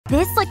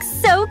This looks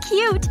so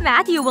cute!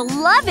 Matthew will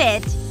love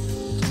it!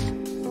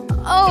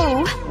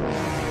 Oh.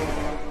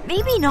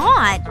 Maybe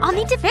not. I'll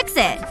need to fix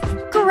it.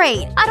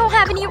 Great. I don't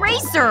have an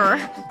eraser.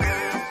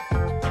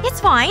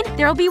 It's fine.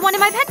 There'll be one in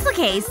my pencil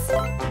case.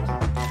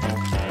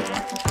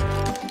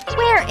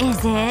 Where is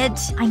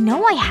it? I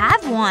know I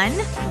have one.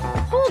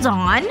 Hold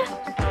on.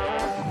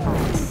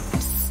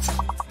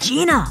 Psst.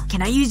 Gina,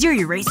 can I use your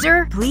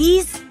eraser,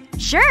 please?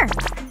 Sure.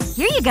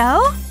 Here you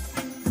go.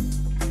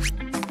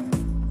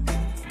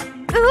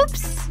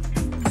 Oops.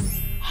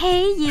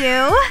 Hey,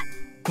 you.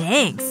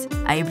 Thanks.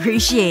 I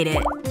appreciate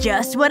it.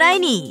 Just what I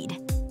need.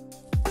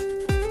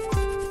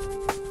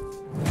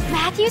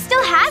 Matthew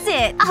still has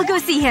it! I'll go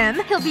see him.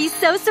 He'll be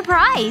so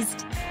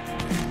surprised.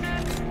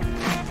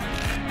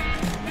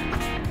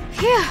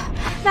 Phew.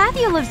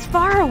 Matthew lives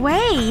far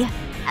away.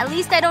 At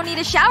least I don't need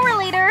a shower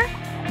later.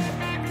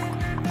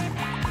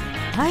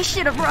 I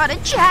should have brought a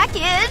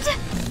jacket.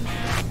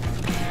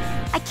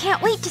 I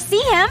can't wait to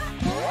see him.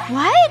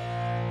 What?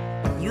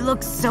 You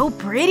look so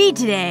pretty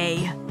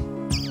today.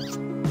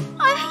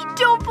 I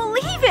don't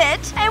believe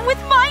it! And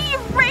with my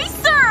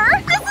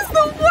eraser! This is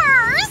the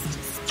worst!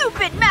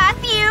 Stupid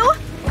Matthew!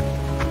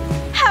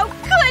 How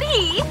could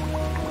he?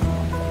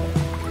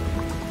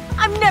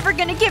 I'm never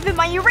gonna give him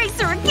my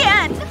eraser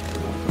again!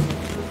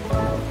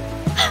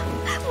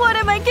 What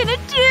am I gonna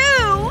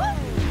do?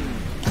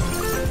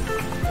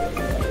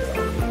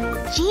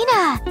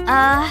 Gina,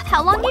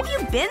 how long have you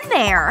been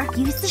there?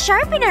 Use the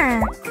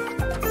sharpener.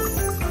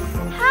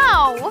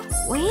 How?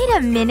 Wait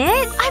a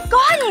minute. I've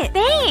got it!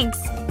 Thanks!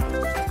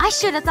 I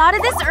should have thought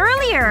of this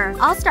earlier.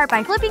 I'll start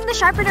by flipping the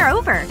sharpener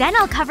over. Then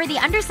I'll cover the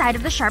underside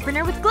of the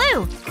sharpener with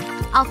glue.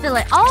 I'll fill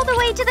it all the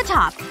way to the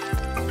top.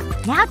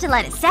 Now to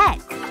let it set.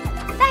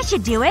 That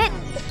should do it.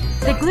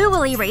 The glue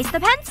will erase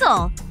the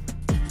pencil.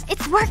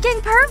 It's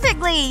working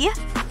perfectly!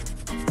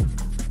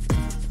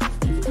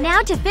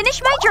 Now to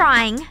finish my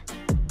drawing.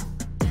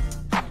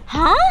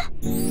 Huh?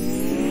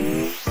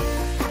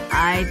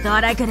 I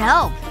thought I could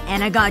help.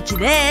 And I got you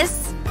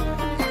this.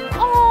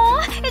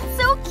 Aw, it's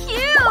so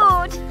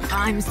cute!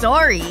 I'm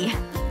sorry.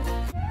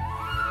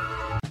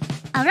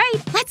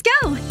 Alright, let's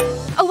go!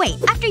 Oh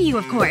wait, after you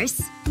of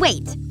course.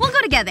 Wait, we'll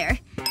go together.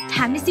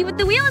 Time to see what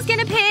the wheel is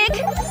gonna pick.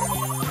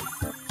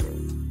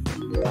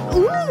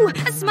 Ooh,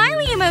 a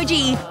smiley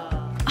emoji!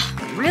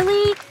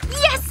 Really?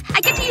 Yes!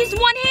 I get to use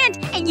one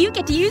hand! And you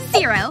get to use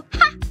 0.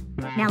 Ha!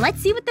 Now let's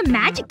see what the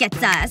magic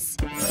gets us.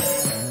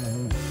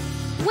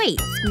 Wait,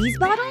 squeeze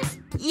bottles?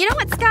 You know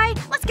what, Sky?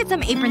 Let's get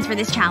some aprons for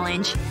this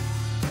challenge.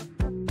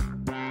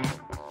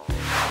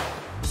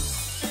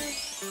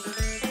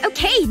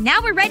 Okay,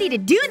 now we're ready to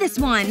do this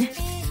one!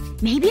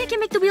 Maybe I can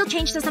make the wheel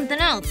change to something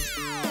else.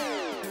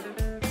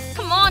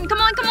 Come on, come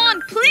on, come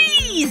on!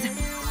 Please!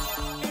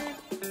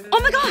 Oh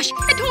my gosh!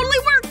 It totally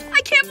worked!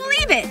 I can't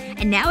believe it!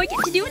 And now I get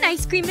to do an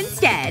ice cream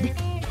instead.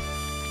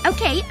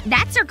 Okay,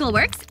 that circle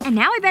works. And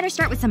now I better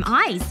start with some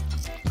eyes.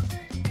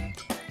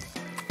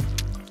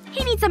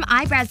 He needs some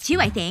eyebrows too,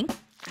 I think.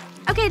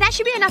 Okay, that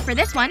should be enough for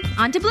this one.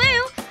 On to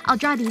blue! I'll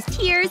draw these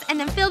tears and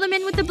then fill them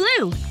in with the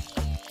blue.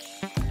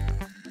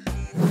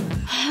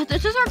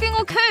 This is working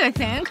okay, I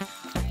think.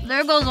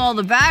 There goes all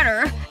the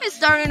batter. It's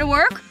starting to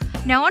work.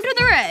 Now onto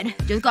the red.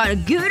 Just gotta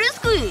give it a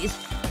squeeze.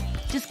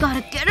 Just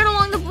gotta get it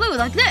along the blue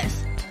like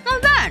this.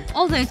 Not bad,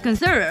 all things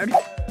considered.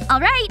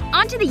 Alright,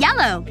 onto the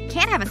yellow.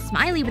 Can't have a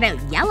smiley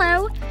without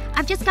yellow.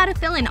 I've just gotta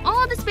fill in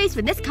all the space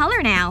with this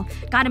color now.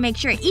 Gotta make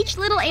sure each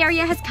little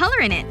area has color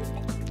in it.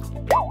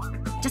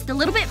 Just a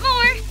little bit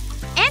more.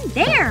 And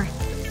there!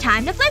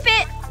 Time to flip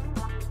it!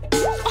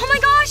 Oh my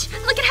gosh!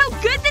 Look at how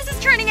good this is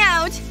turning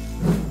out!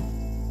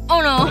 Oh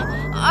no.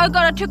 I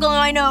got a tickle in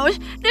my nose.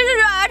 This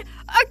is bad.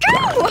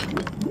 Achoo!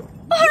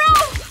 Oh no!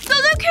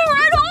 Doesn't came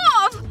right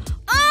off!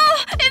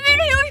 Oh! It made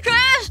a huge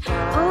mess!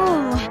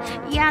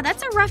 Oh. Yeah,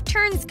 that's a rough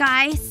turn,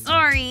 Sky.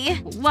 Sorry.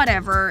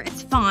 Whatever.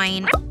 It's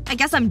fine. I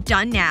guess I'm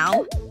done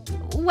now.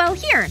 Well,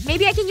 here.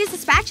 Maybe I can use the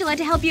spatula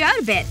to help you out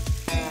a bit.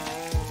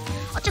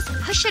 I'll just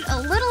push it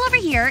a little over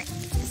here.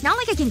 It's not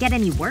like it can get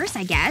any worse,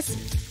 I guess.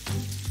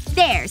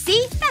 There.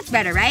 See? That's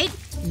better, right?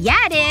 Yeah,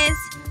 it is.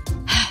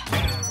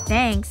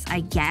 Thanks,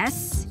 I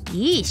guess.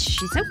 Yeesh,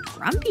 she's so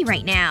grumpy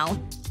right now.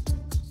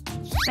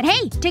 But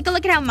hey, take a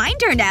look at how mine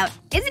turned out.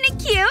 Isn't it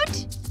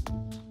cute?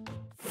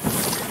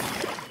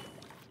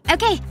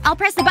 Okay, I'll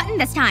press the button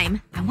this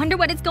time. I wonder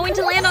what it's going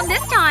to land on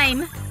this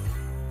time.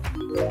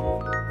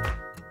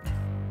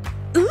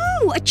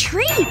 Ooh, a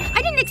tree!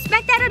 I didn't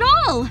expect that at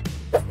all!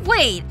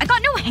 Wait, I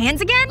got no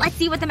hands again? Let's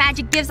see what the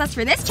magic gives us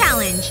for this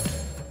challenge.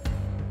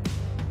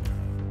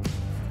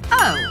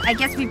 Oh, I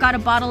guess we've got a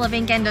bottle of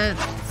ink and a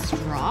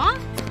straw?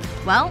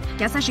 Well,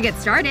 guess I should get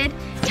started.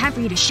 Time for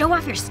you to show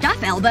off your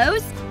stuff,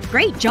 Elbows.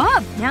 Great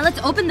job! Now let's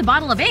open the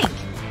bottle of ink.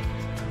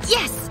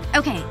 Yes!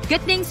 Okay,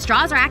 good thing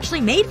straws are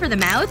actually made for the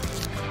mouth.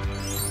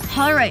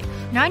 Alright,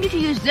 now I need to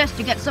use this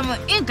to get some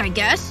ink, I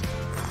guess.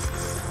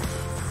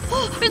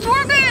 Oh, it's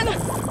working!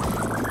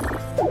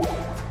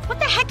 What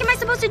the heck am I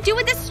supposed to do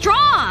with this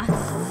straw?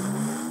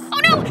 Oh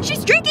no!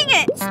 She's drinking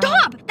it!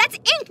 Stop! That's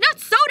ink, not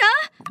soda!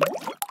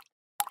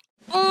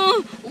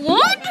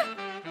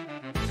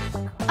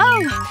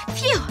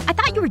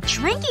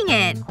 drinking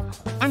it.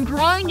 I'm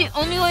trying the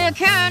only way I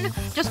can.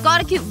 Just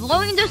gotta keep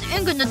blowing this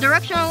ink in the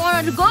direction I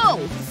want it to go.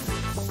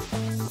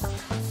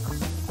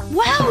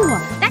 Whoa!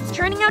 That's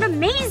turning out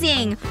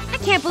amazing! I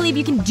can't believe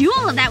you can do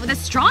all of that with a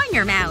straw in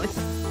your mouth.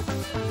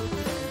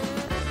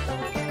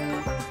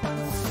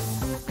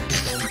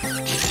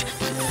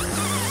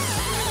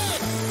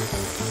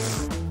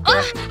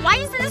 Ugh! Why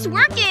isn't this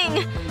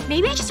working?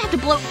 Maybe I just have to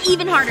blow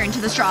even harder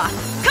into the straw.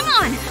 Come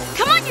on!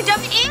 Come on, you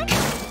dumb ink!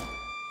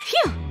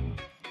 Phew.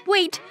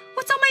 Wait.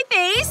 What's on my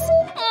face?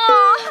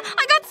 Aw,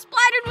 I got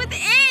splattered with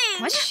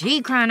ink! What's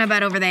she crying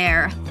about over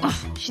there?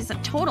 Ugh, she's a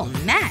total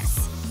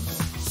mess.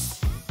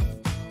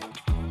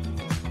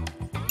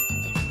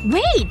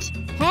 Wait!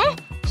 Huh?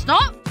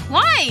 Stop?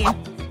 Why?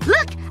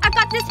 Look! I've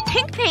got this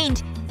pink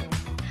paint!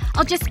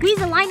 I'll just squeeze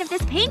a line of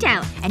this paint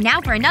out. And now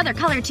for another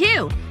color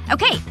too.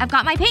 Okay, I've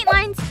got my paint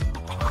lines.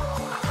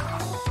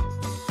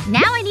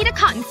 Now I need a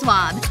cotton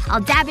swab.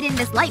 I'll dab it in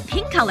this light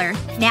pink color.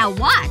 Now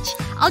watch.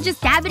 I'll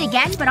just dab it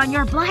again but on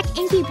your black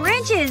inky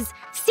branches.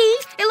 See?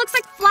 It looks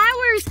like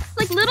flowers.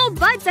 Like little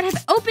buds that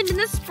have opened in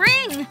the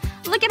spring.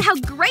 Look at how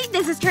great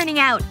this is turning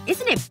out.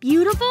 Isn't it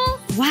beautiful?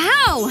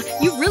 Wow!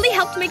 You really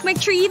helped make my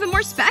tree even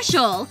more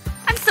special.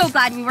 I'm so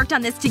glad we worked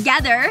on this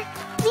together.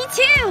 Me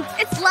too!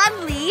 It's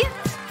lovely!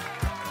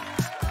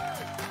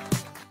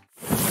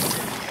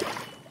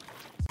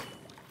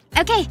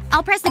 Okay,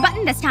 I'll press the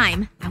button this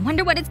time. I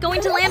wonder what it's going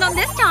to land on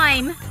this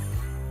time.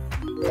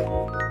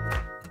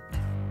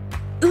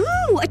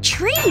 Ooh, a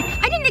tree!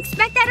 I didn't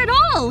expect that at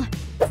all!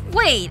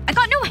 Wait, I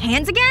got no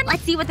hands again?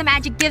 Let's see what the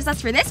magic gives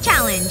us for this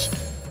challenge.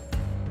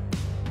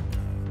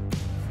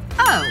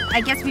 Oh,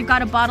 I guess we've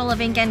got a bottle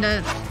of ink and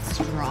a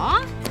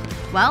straw?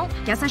 Well,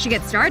 guess I should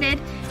get started.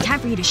 Time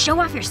for you to show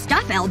off your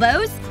stuff,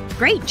 Elbows.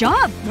 Great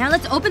job! Now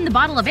let's open the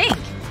bottle of ink.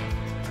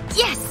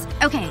 Yes!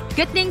 Okay,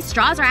 good thing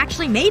straws are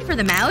actually made for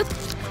the mouth.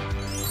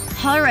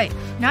 Alright,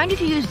 now I need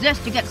to use this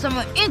to get some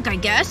ink, I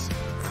guess.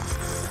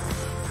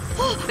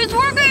 Oh, it's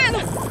working!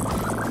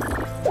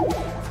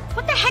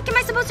 What the heck am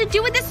I supposed to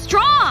do with this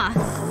straw?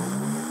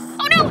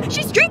 Oh no!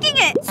 She's drinking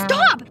it!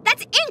 Stop!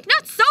 That's ink,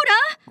 not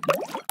soda!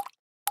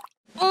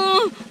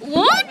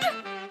 What?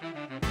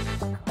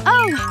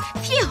 Oh,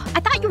 phew.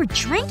 I thought you were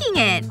drinking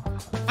it.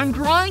 I'm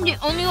trying the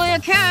only way I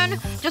can.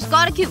 Just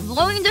gotta keep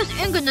blowing this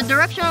ink in the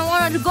direction I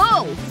want it to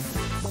go.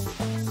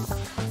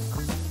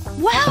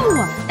 Whoa!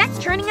 That's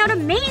turning out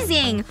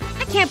amazing!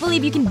 I can't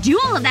believe you can do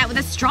all of that with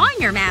a straw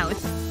in your mouth.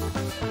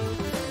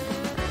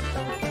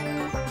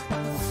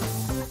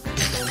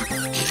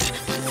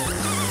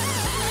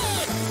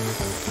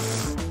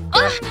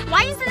 Ugh!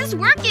 Why isn't this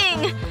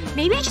working?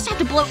 Maybe I just have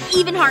to blow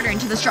even harder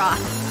into the straw.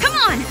 Come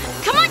on!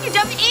 Come on, you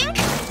dumb ink!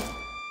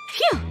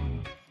 Phew.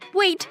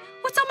 Wait.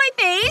 What's on my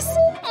face?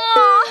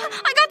 Aw,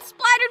 I got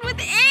splattered with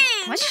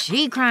ink! What's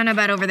she crying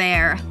about over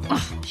there?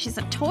 Ugh, she's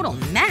a total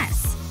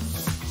mess.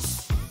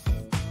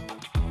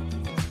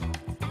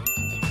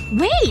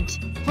 Wait!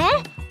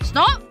 Huh?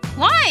 Stop?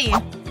 Why?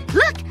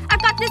 Look!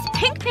 I've got this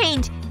pink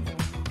paint!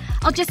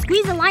 I'll just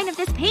squeeze a line of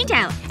this paint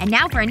out. And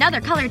now for another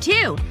color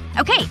too.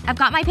 Okay, I've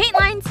got my paint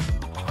lines.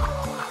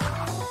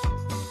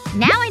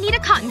 Now I need a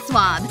cotton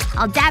swab.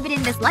 I'll dab it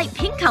in this light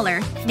pink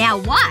color. Now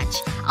watch.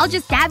 I'll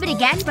just dab it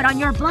again but on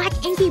your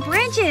black inky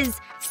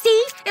branches.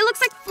 See? It looks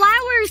like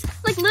flowers.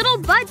 Like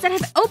little buds that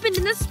have opened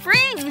in the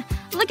spring.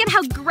 Look at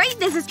how great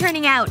this is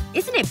turning out.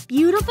 Isn't it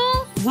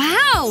beautiful?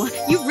 Wow!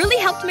 You really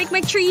helped make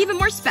my tree even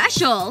more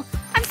special.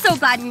 I'm so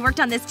glad we worked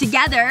on this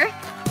together.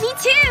 Me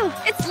too!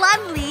 It's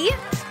lovely!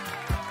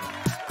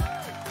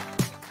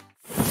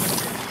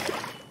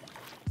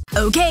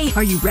 Okay,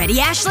 are you ready,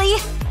 Ashley?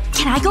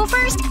 Can I go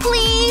first,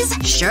 please?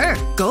 Sure,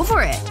 go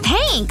for it.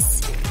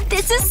 Thanks!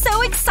 This is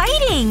so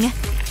exciting!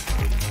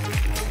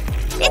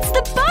 It's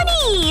the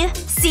bunny!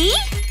 See?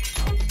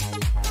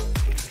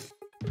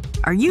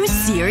 Are you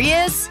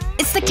serious?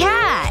 It's the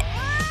cat!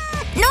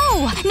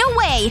 No! No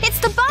way! It's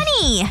the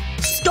bunny!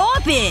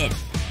 Stop it!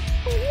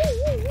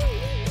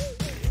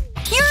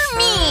 You're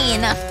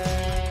mean!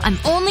 I'm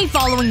only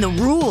following the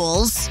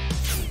rules.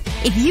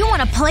 If you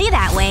want to play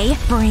that way,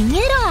 bring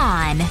it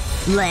on.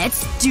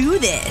 Let's do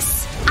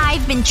this.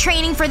 I've been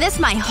training for this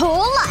my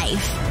whole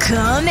life.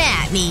 Come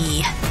at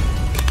me.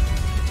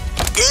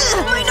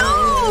 Ugh, my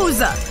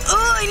nose!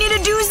 I need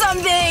to do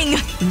something!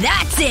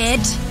 That's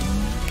it!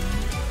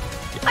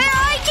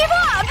 I give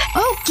up!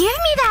 Oh, give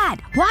me that!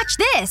 Watch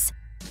this!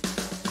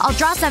 I'll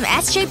draw some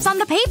S-shapes on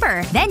the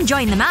paper, then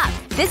join them up.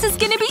 This is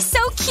gonna be so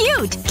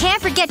cute!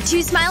 Can't forget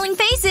two smiling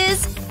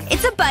faces!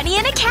 It's a bunny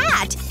and a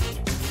cat!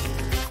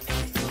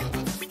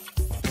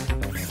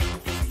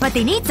 But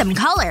they need some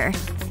color.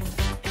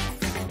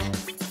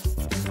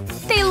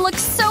 They look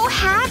so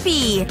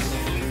happy!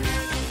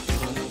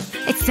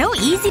 It's so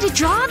easy to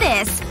draw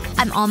this!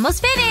 I'm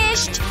almost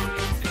finished!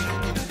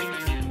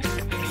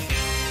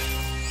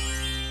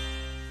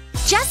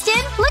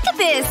 Justin, look at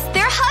this!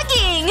 They're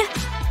hugging!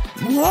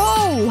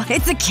 Whoa!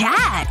 It's a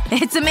cat!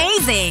 It's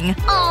amazing!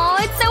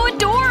 Aw, it's so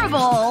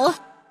adorable!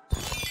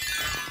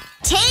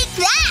 Take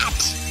that!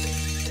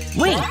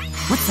 Wait,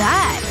 what's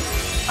that?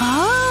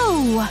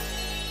 Oh!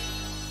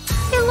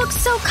 It It looks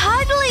so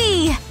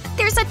cuddly!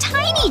 There's a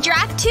tiny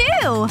giraffe,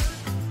 too!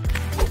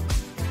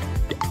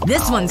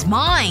 This one's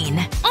mine.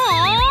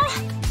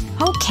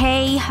 Aww.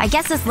 Okay, I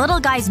guess this little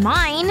guy's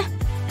mine.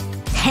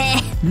 Heh,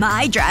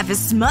 my giraffe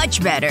is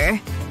much better.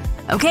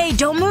 Okay,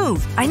 don't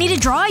move. I need to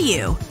draw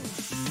you.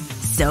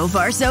 So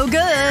far so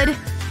good.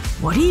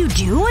 What are you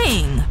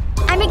doing?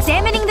 I'm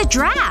examining the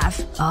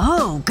giraffe.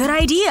 Oh, good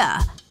idea.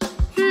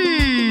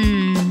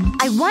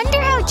 I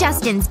wonder how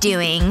Justin's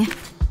doing.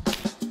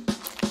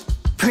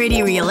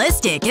 Pretty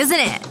realistic, isn't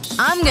it?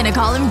 I'm gonna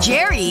call him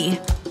Jerry.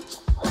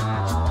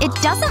 It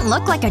doesn't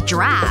look like a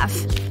giraffe.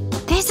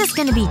 This is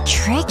gonna be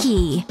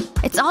tricky.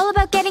 It's all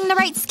about getting the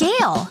right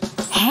scale.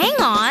 Hang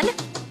on.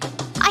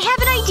 I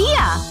have an idea.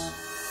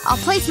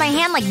 I'll place my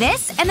hand like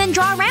this and then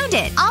draw around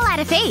it. I'll add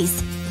a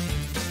face.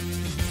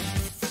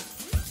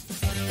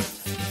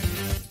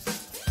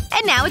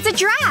 And now it's a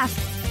giraffe.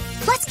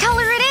 Let's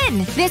color it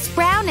in. This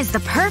brown is the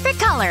perfect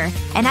color.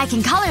 And I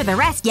can color the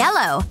rest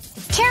yellow.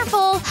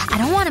 Careful. I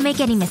don't want to make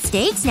any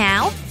mistakes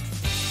now.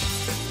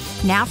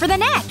 Now for the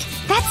neck.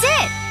 That's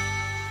it.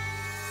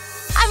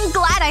 I'm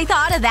glad I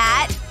thought of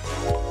that.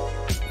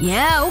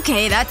 Yeah,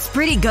 okay, that's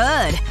pretty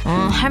good.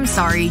 I'm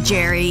sorry,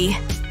 Jerry.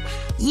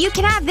 You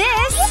can have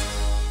this.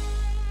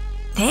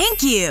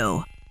 Thank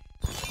you.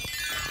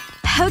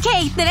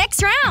 Okay, the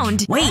next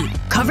round. Wait,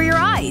 cover your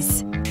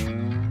eyes.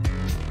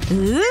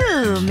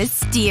 Ooh,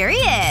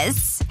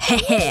 mysterious.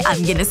 Heh,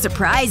 I'm gonna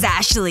surprise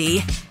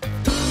Ashley.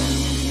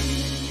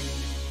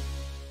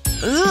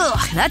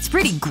 Ugh, that's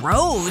pretty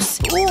gross.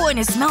 Ooh, and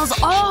it smells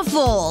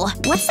awful.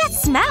 What's that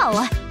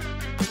smell?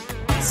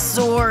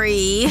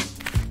 Sorry.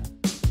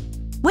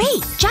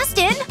 Wait,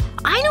 Justin!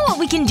 I know what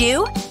we can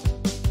do!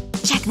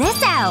 Check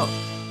this out!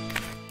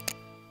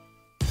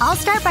 I'll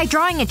start by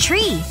drawing a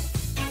tree.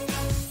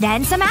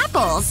 Then some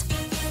apples.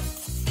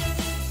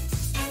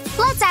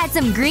 Let's add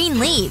some green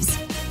leaves.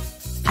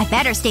 I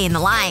better stay in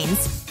the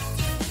lines.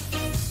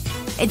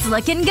 It's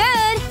looking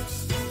good!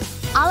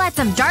 I'll add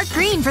some dark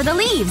green for the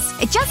leaves.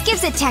 It just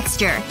gives it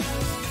texture.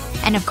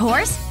 And of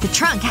course, the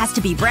trunk has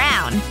to be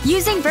brown.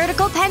 Using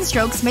vertical pen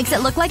strokes makes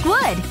it look like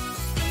wood.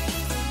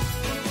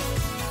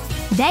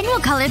 Then we'll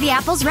color the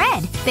apples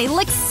red. They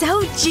look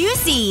so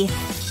juicy!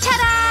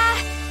 Ta-da!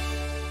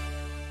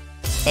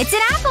 It's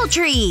an apple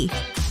tree!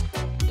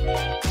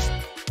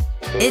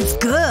 It's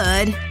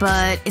good,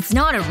 but it's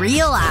not a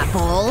real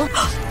apple.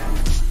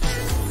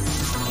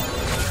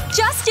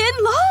 Justin,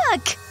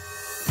 look!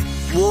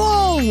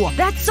 Whoa!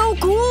 That's so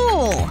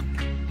cool!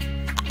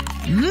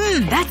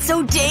 That's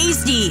so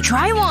tasty!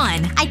 Try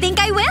one! I think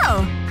I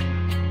will!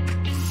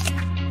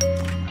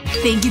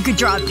 Think you could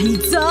draw a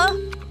pizza?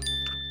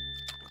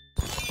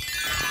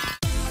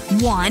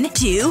 1,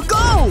 2,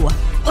 go!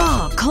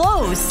 Ugh,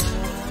 close!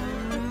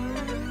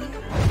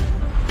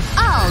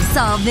 I'll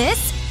solve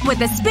this with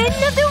a spin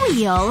of the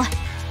wheel.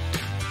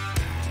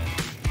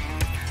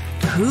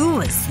 Who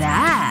was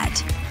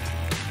that?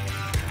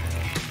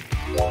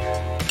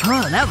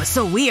 Oh, that was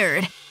so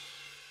weird.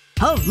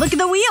 Oh, look at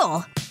the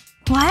wheel!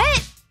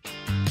 What?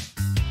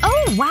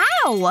 Oh,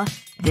 wow!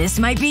 This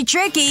might be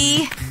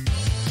tricky.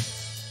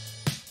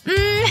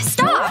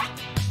 Stop!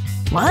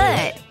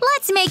 What?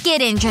 Let's make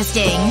it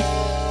interesting.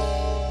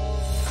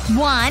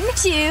 1,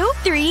 2,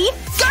 3,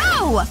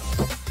 go!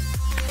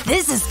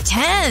 This is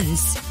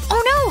tense.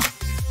 Oh no!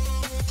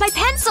 My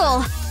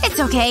pencil! It's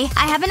okay,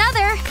 I have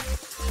another.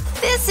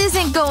 This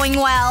isn't going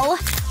well.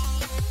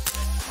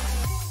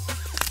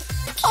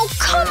 Oh,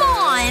 come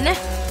on!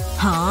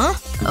 Huh?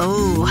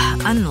 Oh,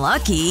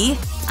 unlucky.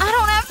 I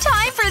don't have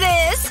time for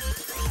this!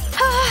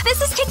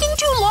 This is taking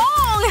too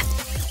long!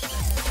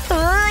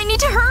 I need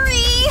to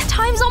hurry!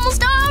 Time's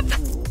almost up!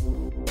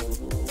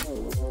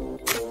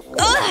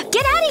 Ugh!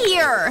 Get out of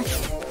here!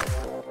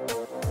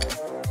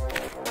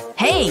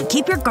 Hey,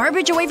 keep your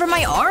garbage away from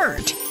my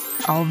art.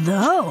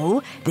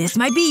 Although, this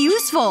might be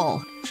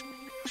useful.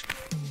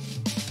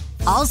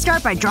 I'll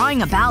start by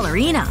drawing a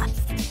ballerina.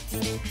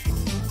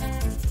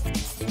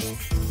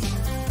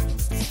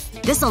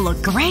 This'll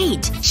look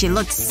great. She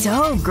looks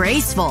so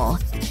graceful.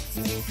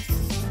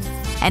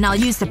 And I'll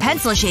use the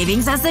pencil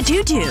shavings as the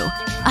tutu.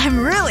 I'm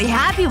really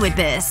happy with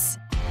this.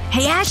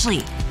 Hey,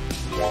 Ashley.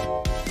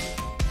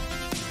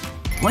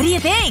 What do you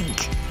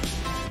think?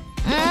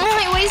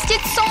 I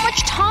wasted so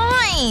much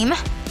time.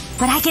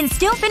 But I can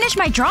still finish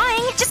my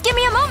drawing. Just give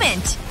me a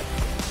moment.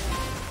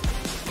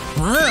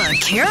 Ugh,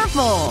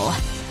 careful.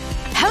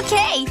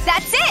 Okay,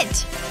 that's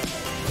it.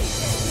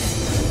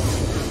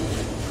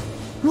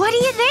 What do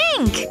you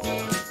think?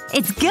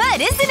 It's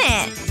good, isn't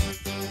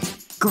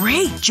it?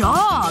 Great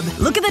job!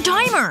 Look at the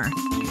timer!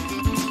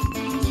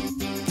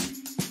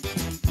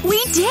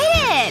 We did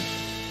it!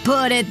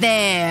 Put it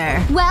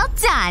there. Well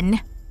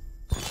done.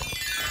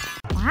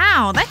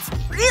 Wow, that's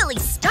really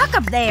stuck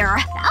up there.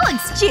 That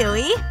looks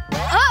chewy.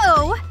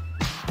 Uh-oh.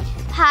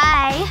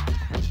 Hi.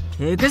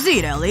 Take a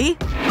seat, Ellie.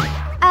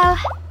 Oh,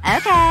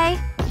 okay.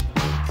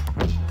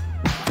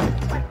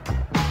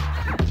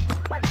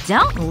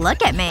 Don't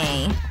look at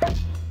me.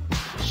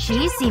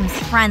 She seems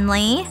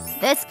friendly.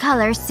 This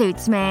color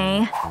suits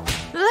me.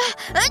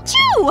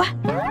 Achoo!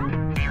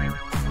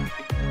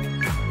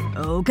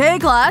 Okay,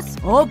 class.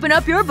 Open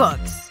up your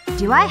books.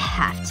 Do I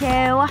have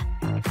to?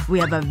 We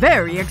have a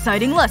very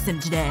exciting lesson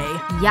today.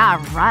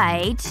 Yeah,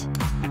 right.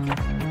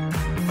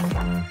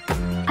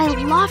 I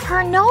love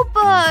her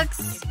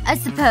notebooks. I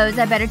suppose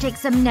I better take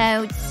some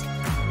notes.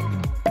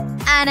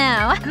 I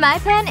know. My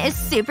pen is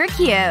super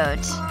cute.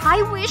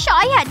 I wish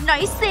I had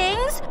nice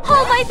things.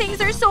 All my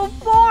things are so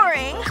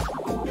boring.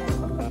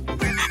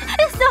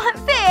 It's not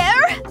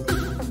fair.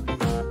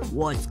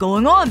 What's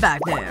going on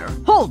back there?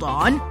 Hold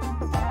on.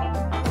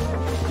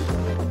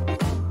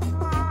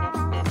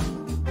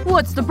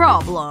 What's the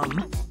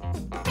problem?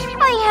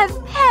 I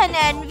have pen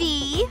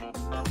envy.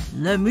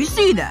 Let me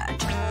see that.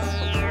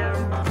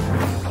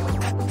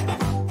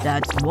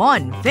 That's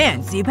one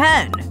fancy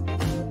pen.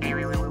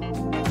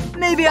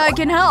 Maybe I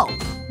can help.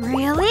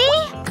 Really?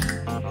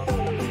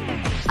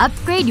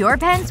 Upgrade your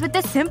pens with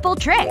this simple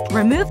trick.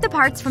 Remove the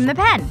parts from the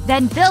pen,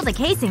 then fill the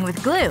casing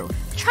with glue.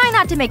 Try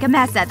not to make a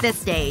mess at this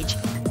stage.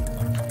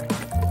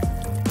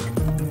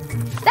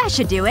 That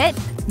should do it.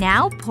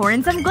 Now, pour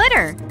in some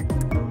glitter.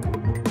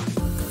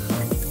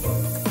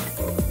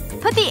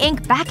 Put the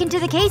ink back into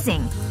the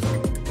casing.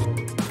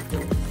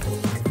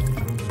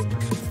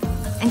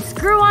 And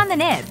screw on the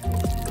nib.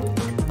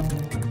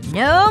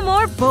 No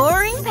more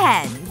boring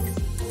pens.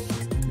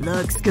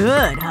 Looks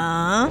good,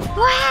 huh?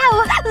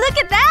 Wow! Look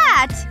at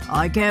that!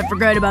 I can't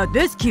forget about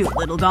this cute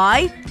little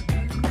guy.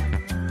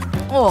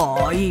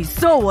 Aw, he's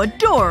so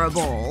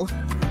adorable.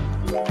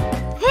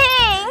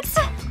 Thanks!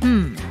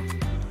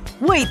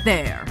 Wait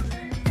there.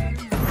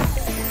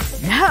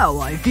 Now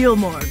I feel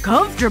more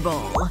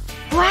comfortable.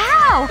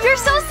 Wow! You're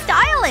so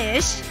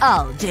stylish!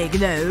 I'll take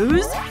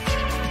those.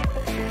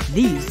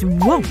 These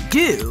won't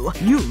do.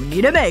 You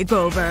need a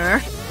makeover.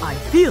 I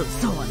feel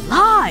so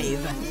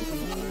alive.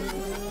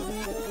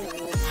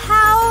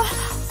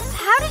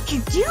 How did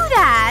you do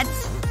that?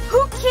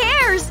 Who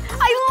cares?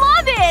 I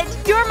love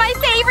it! You're my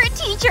favorite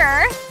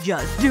teacher!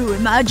 Just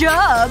doing my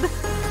job.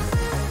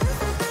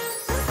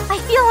 I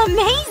feel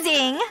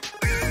amazing!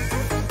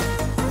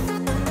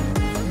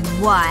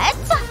 What?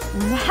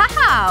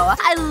 Wow!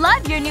 I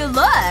love your new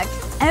look!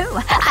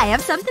 Oh, I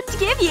have something to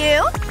give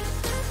you!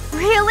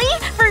 Really?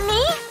 For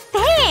me?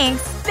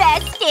 Thanks,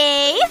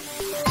 bestie!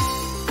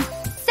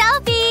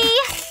 Selfie!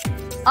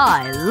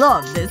 I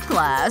love this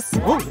class.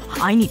 Oh,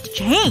 I need to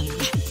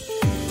change.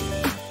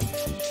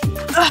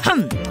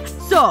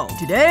 So,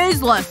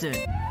 today's lesson.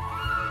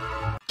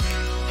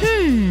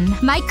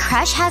 My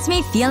crush has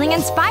me feeling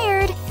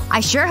inspired. I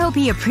sure hope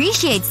he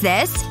appreciates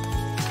this.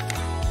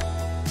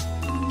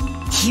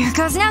 Here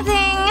goes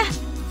nothing.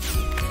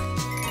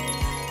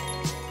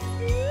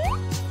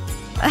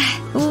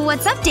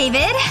 What's up,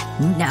 David?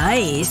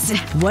 Nice.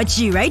 What'd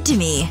she write to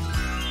me?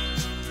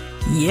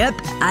 Yep,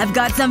 I've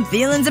got some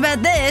feelings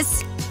about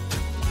this.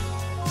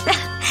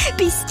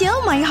 Be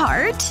still, my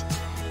heart.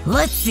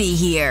 Let's see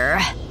here.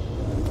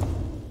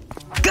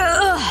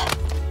 Gah!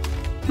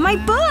 My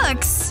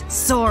books!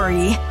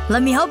 Sorry.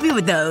 Let me help you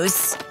with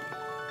those.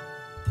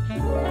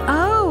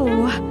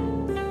 Oh.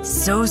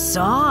 So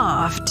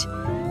soft.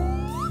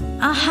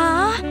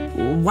 Uh-huh.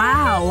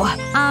 Wow.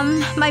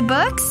 My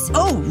books?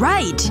 Oh,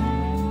 right.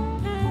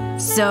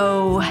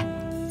 So…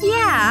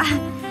 Yeah.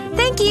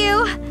 Thank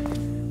you.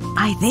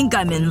 I think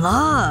I'm in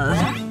love.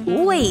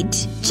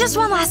 Wait. Just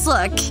one last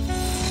look.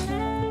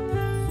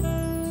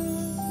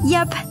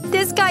 Yep.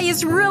 This guy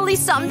is really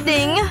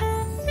something.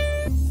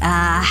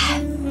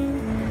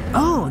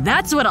 Oh,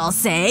 that's what I'll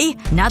say.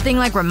 Nothing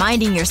like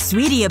reminding your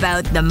sweetie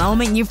about the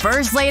moment you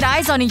first laid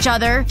eyes on each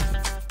other.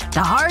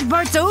 The hard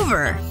part's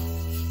over.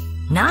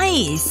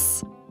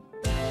 Nice.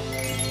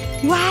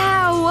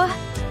 Wow.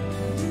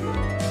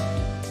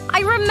 I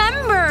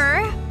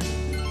remember.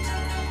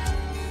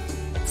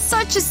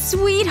 Such a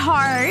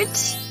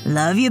sweetheart.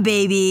 Love you,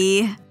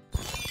 baby.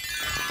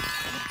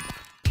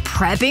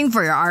 Prepping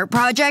for your art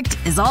project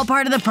is all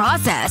part of the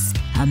process.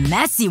 A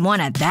messy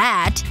one at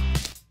that.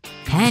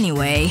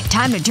 Anyway,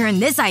 time to turn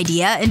this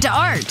idea into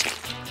art.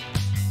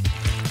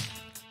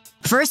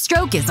 First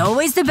stroke is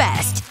always the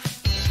best.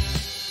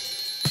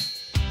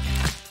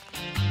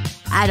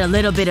 Add a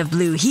little bit of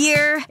blue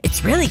here.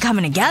 It's really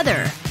coming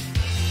together.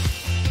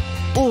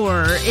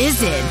 Or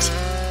is it?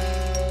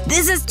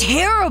 This is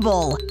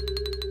terrible!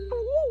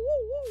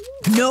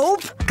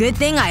 Nope. Good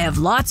thing I have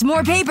lots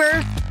more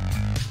paper.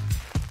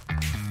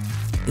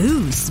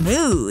 Ooh,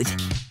 smooth.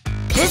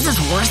 This is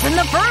worse than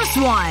the first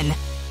one!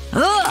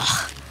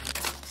 Ugh!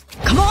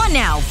 Come on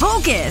now,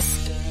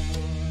 focus!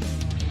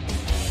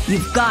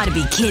 You've gotta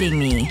be kidding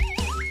me.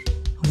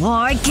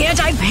 Why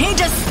can't I paint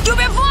a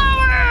stupid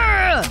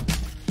flower?!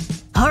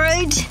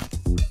 Alright.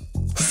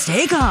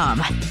 Stay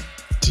calm.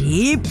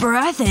 Deep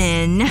breath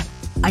in.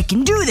 I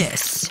can do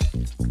this.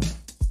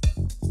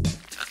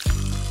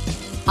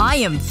 I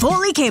am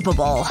fully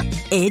capable.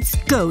 It's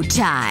go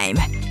time.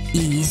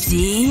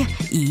 Easy.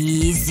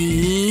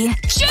 Easy.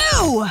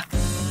 Shoo!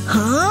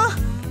 Huh?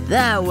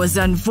 That was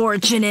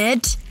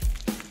unfortunate.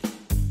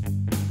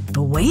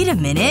 But wait a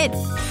minute.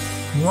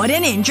 What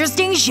an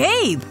interesting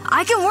shape!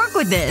 I can work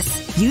with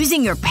this!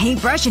 Using your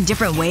paintbrush in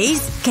different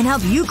ways can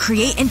help you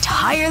create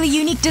entirely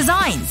unique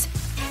designs.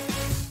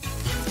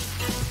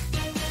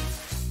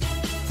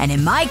 And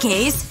in my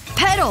case,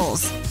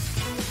 petals!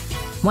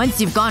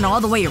 Once you've gone all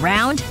the way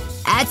around,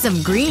 add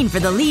some green for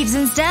the leaves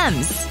and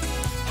stems.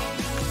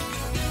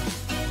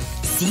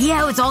 See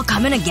how it's all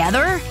coming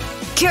together?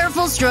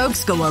 Careful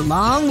strokes go a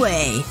long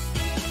way.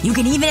 You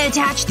can even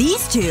attach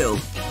these two.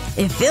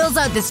 It fills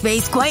out the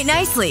space quite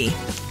nicely.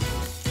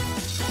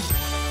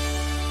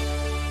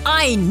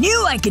 I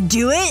knew I could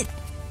do it!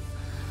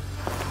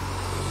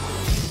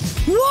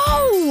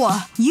 Whoa!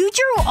 You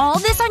drew all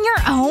this on your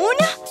own?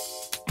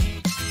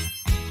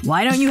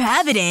 Why don't you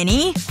have it,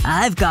 Annie?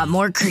 I've got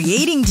more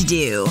creating to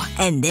do.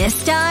 And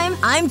this time,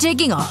 I'm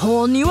taking a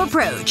whole new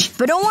approach.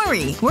 But don't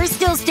worry, we're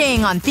still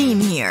staying on theme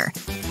here.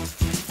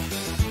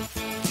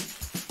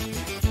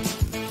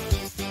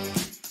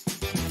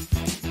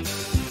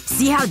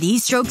 See how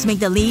these strokes make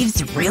the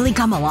leaves really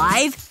come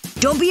alive?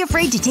 Don't be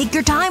afraid to take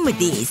your time with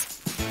these.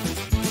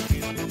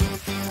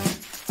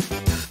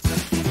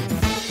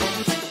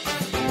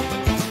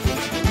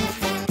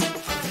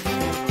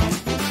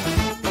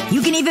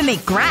 You can even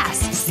make grass,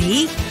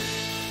 see?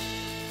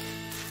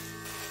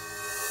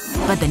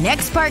 But the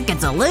next part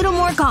gets a little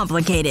more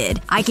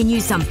complicated. I can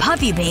use some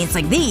puffy paints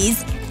like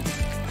these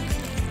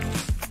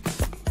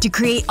to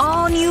create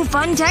all new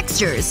fun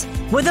textures.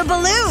 With a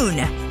balloon!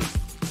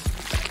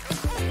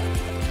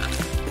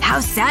 How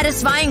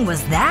satisfying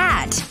was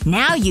that?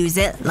 Now use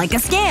it like a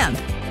stamp.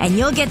 And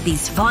you'll get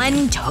these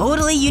fun,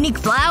 totally unique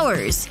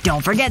flowers.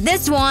 Don't forget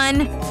this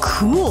one.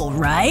 Cool,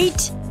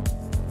 right?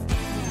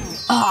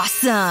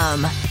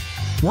 Awesome!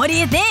 What do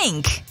you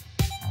think?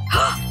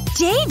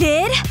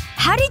 David!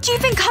 How did you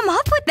even come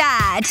up with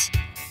that?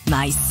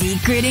 My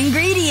secret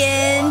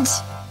ingredient!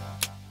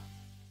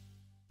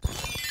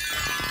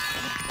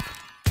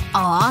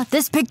 Aw,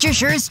 this picture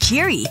sure is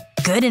cheery.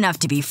 Good enough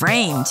to be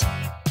framed.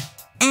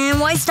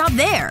 And why stop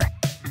there?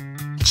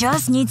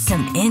 Just need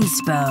some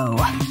inspo.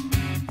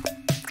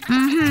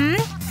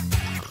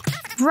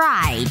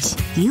 Right.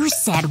 You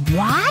said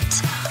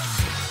what?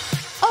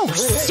 Oh,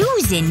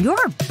 Susan,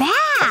 you're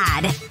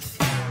bad!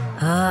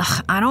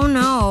 Ugh, I don't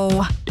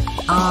know.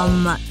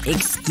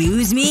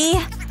 Excuse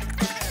me?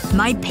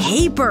 My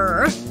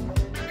paper!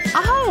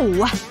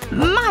 Oh,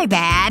 my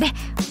bad.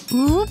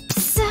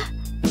 Oops.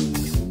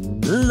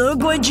 Look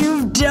what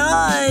you've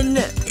done!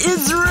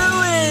 It's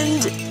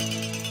ruined!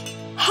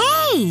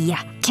 Hey!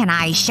 Can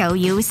I show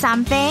you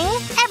something?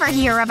 Ever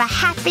hear of a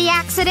happy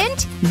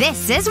accident?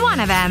 This is one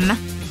of them.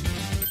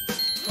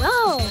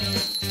 Whoa.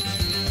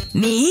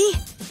 Me?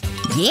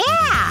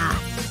 Yeah!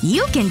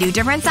 You can do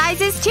different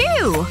sizes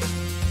too!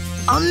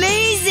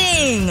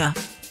 Amazing!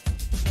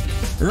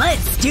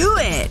 Let's do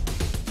it!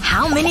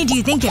 How many do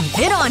you think can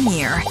fit on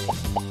here?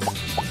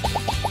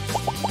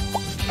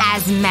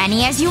 As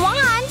many as you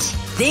want!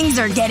 Things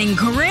are getting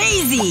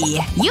crazy!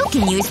 You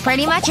can use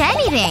pretty much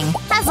anything.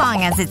 As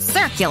long as it's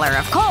circular,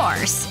 of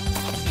course.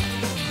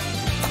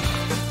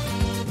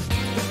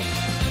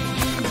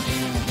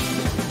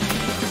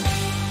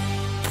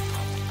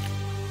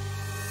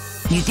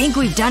 You think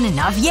we've done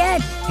enough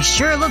yet? It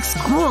sure looks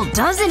cool,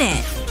 doesn't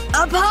it?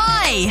 Up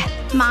high!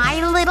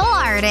 My little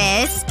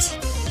artist.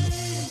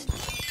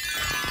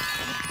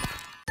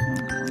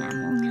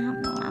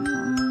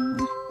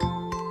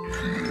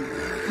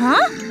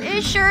 Huh?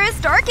 It sure is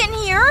dark in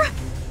here.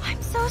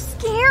 I'm so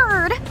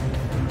scared.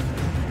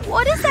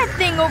 What is that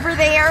thing over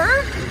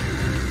there?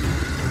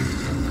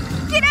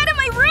 Get out of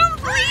my room,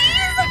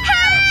 please!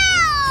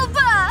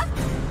 Help!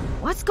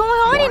 What's going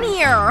on in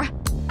here?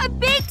 A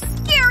big,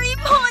 scary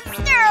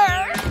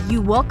monster!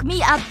 You woke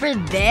me up for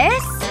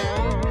this?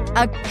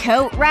 A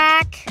coat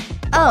rack?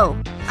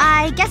 Oh,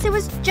 I guess it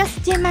was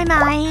just in my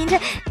mind.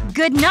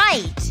 Good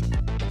night.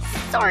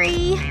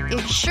 Sorry.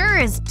 It sure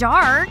is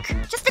dark.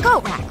 Just a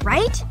coat rack,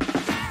 right?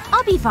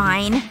 I'll be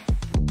fine.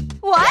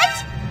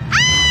 What?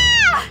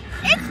 Ah!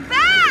 It's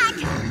back!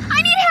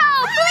 I need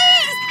help!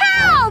 Please!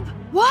 Help!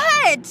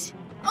 What?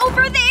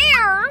 Over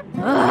there!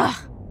 Ugh.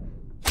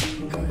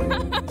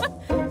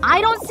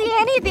 I don't see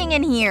anything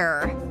in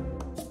here.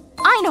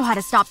 I know how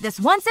to stop this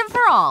once and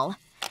for all.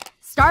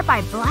 Start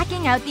by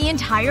blacking out the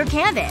entire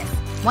canvas.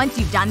 Once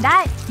you've done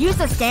that, use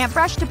a stamp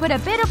brush to put a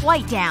bit of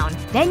white down.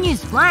 Then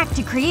use black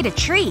to create a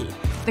tree.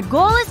 The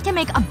goal is to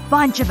make a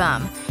bunch of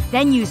them.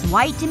 Then use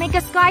white to make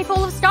a sky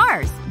full of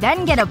stars.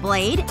 Then get a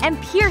blade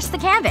and pierce the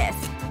canvas.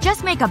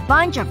 Just make a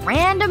bunch of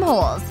random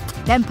holes.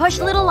 Then push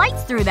little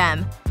lights through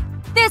them.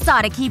 This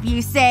ought to keep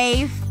you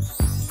safe.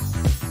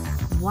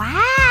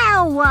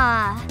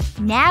 Wow!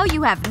 Now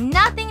you have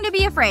nothing to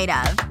be afraid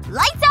of.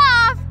 Lights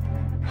off!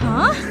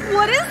 Huh?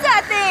 What is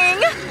that thing?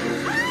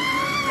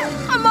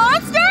 A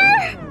monster?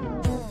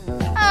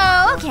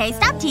 Oh, okay.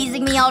 Stop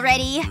teasing me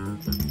already.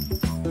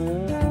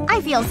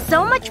 I feel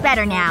so much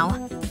better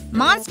now.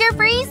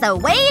 Monster-free's the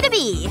way to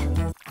be.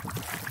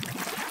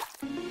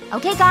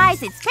 Okay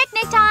guys, it's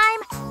picnic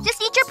time.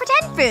 Just eat your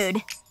pretend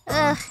food.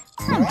 Ugh,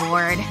 I'm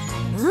bored.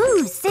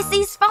 Ooh,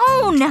 Sissy's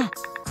phone.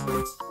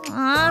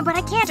 But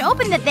I can't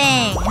open the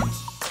thing.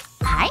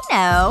 I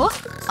know.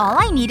 All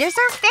I need is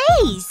her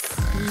face.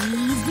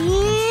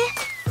 Easy.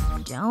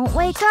 Don't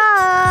wake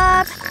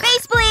up.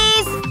 Face,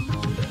 please!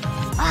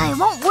 It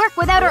won't work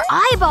without her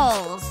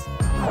eyeballs.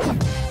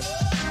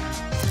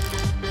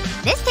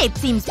 This tape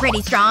seems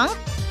pretty strong.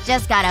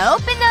 Just gotta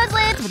open those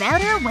lids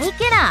without her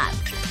waking up.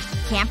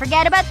 Can't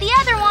forget about the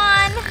other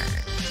one.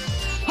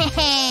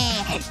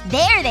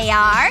 There they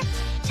are.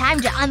 Time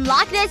to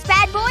unlock this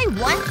bad boy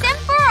once and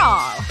for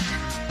all.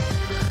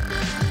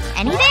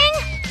 Anything?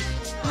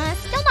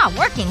 Still not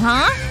working,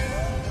 huh?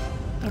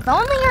 If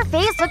only her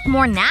face looked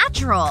more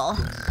natural.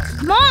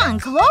 Come on,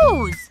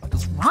 close!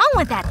 What's wrong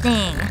with that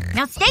thing?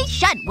 Now stay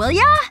shut, will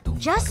ya?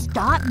 Just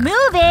stop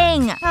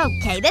moving!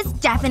 Okay, this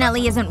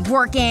definitely isn't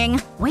working.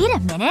 Wait a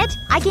minute.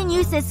 I can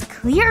use this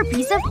clear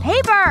piece of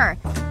paper.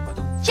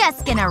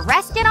 Just gonna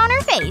rest it on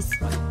her face.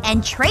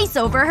 And trace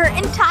over her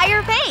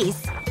entire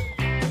face.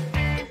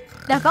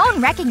 The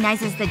phone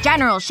recognizes the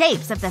general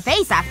shapes of the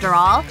face, after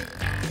all.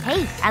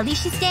 Hey, at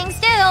least she's staying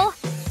still.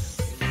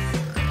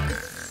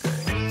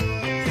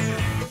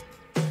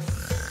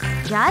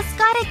 Just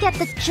gotta get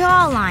the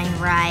jawline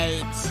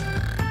right.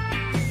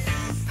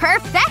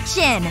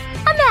 Perfection!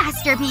 A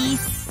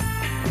masterpiece!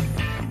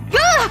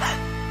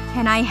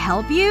 Can I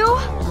help you?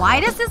 Why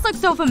does this look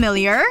so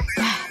familiar?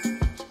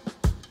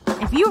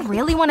 If you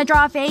really want to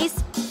draw a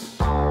face,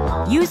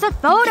 use a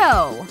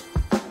photo.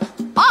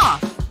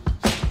 Off!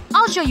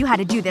 I'll show you how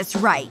to do this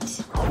right.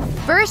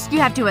 First,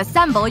 you have to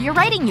assemble your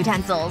writing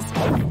utensils.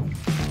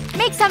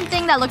 Make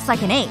something that looks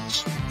like an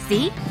H.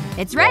 See?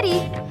 It's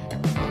ready.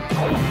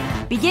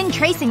 Begin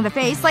tracing the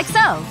face like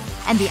so.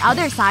 And the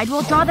other side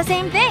will draw the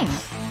same thing.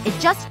 It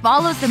just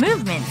follows the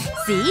movement.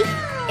 See?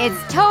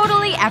 It's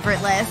totally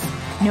effortless.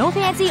 No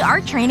fancy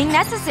art training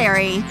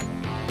necessary.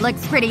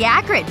 Looks pretty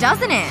accurate,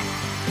 doesn't it?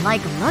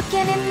 Like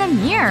looking in the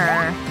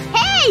mirror.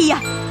 Hey!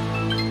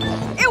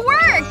 It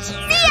worked!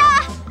 See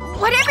ya!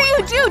 Whatever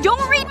you do,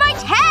 don't read my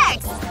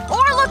text!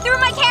 Or look through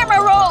my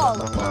camera roll!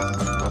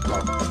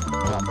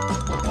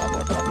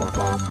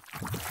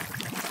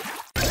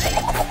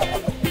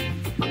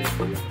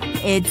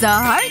 It's a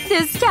heart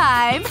this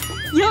time.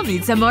 You'll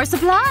need some more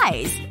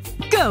supplies.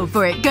 Go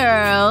for it,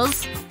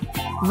 girls.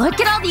 Look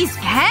at all these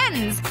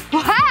pens!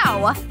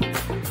 Wow!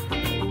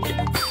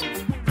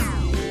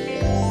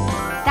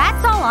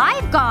 That's all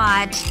I've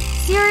got.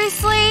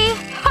 Seriously?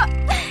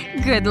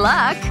 Good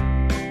luck.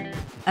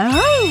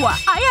 Oh!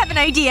 I have an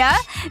idea!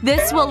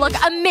 This will look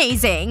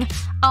amazing!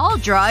 I'll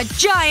draw a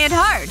giant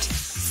heart.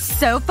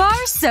 So far,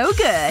 so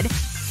good.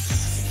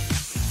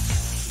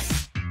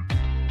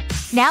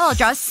 Now I'll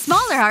draw a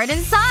smaller heart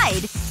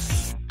inside.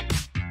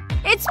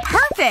 It's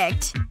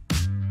perfect!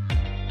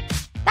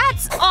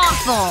 That's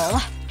awful!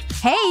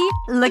 Hey,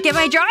 look at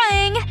my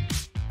drawing!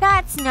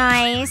 That's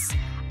nice.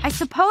 I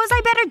suppose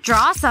I better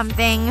draw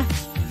something.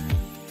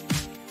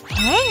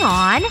 Hang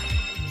on.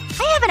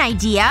 I have an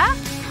idea.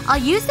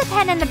 I'll use the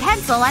pen and the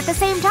pencil at the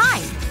same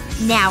time.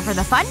 Now for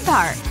the fun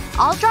part.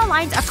 I'll draw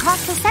lines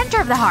across the center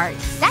of the heart.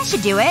 That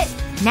should do it.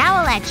 Now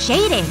I'll add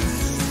shading.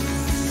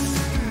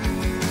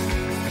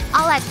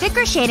 I'll add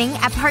thicker shading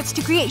at parts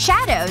to create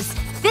shadows.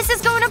 This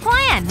is going to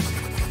plan.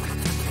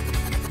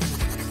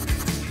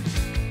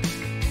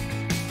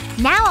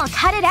 Now I'll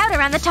cut it out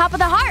around the top of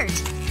the heart.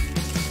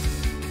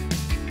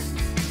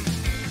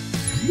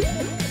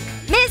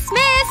 Miss!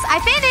 I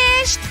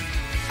finished!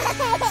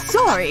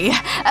 Sorry.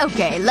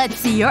 Okay, let's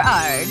see your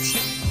art.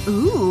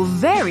 Ooh,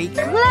 very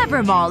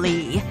clever,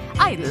 Molly.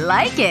 I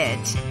like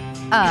it.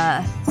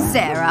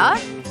 Sarah?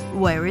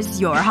 Where is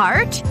your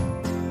heart?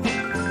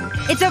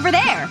 It's over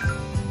there.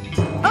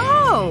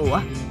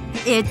 Oh!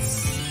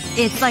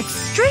 It's like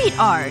street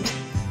art.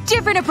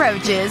 Different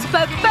approaches,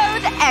 but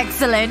both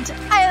excellent.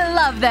 I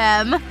love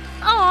them.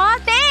 Aw,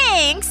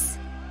 thanks!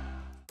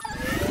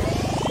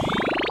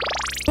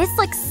 This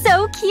looks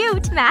so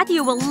cute.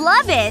 Matthew will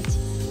love it.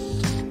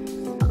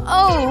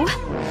 Oh.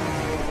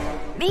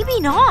 Maybe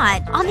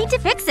not. I'll need to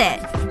fix it.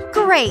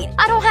 Great.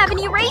 I don't have an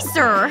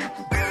eraser.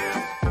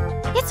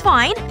 It's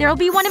fine. There'll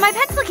be one in my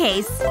pencil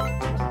case.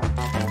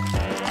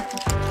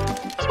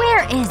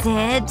 Where is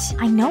it?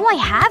 I know I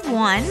have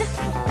one.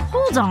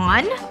 Hold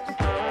on.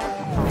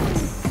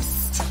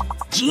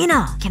 Psst.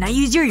 Gina, can I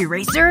use your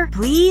eraser,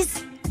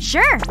 please?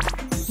 Sure.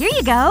 Here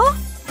you go.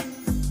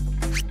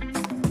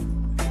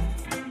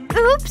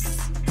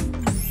 Oops.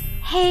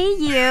 Hey,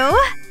 you.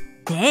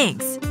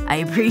 Thanks. I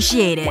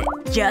appreciate it.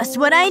 Just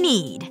what I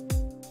need.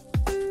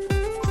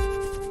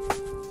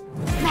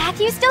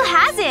 Matthew still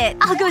has it.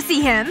 I'll go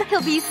see him.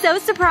 He'll be so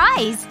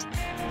surprised.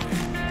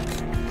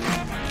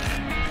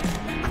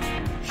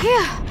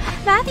 Phew.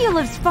 Matthew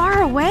lives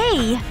far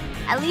away.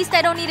 At least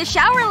I don't need a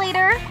shower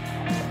later.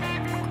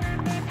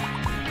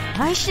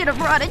 I should have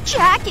brought a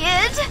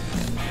jacket.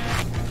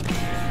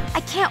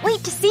 I can't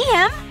wait to see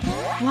him.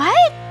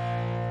 What?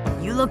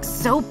 You look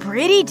so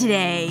pretty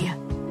today.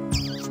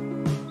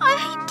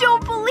 I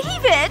don't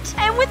believe it!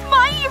 And with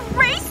my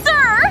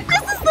eraser!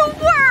 This is the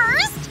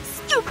worst!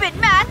 Stupid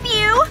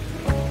Matthew!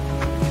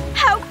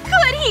 How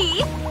could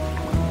he?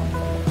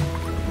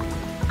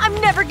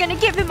 never gonna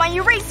give him my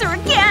eraser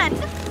again!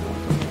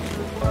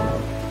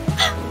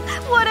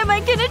 What am I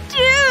gonna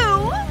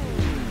do?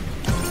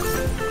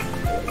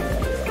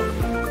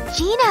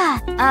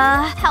 Gina,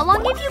 how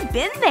long have you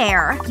been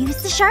there?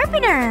 Use the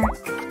sharpener.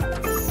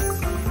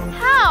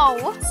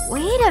 How?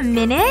 Wait a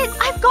minute.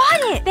 I've got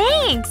it!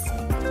 Thanks!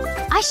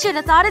 I should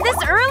have thought of this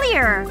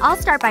earlier. I'll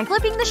start by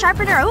flipping the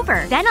sharpener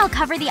over. Then I'll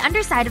cover the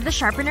underside of the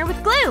sharpener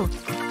with glue.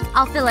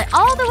 I'll fill it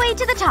all the way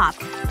to the top.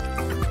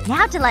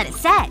 Now to let it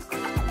set.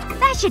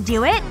 That should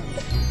do it.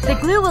 The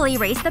glue will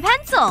erase the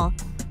pencil.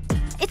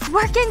 It's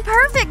working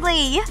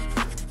perfectly!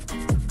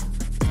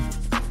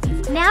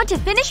 Now to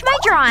finish my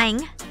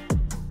drawing.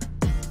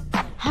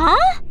 Huh?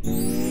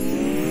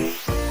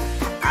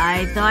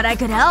 I thought I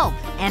could help.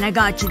 And I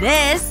got you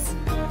this.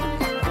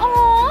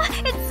 Aw,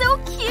 it's so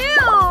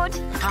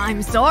cute!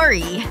 I'm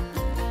sorry.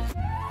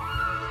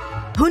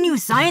 Who knew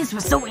science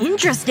was so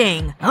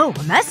interesting? Oh,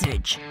 a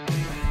message.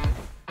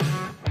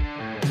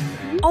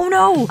 Oh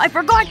no! I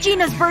forgot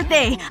Gina's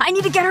birthday! I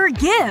need to get her a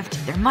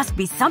gift! There must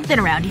be something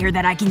around here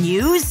that I can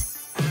use.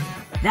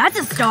 That's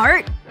a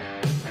start.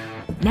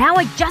 Now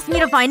I just need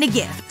to find a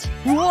gift.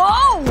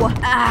 Whoa!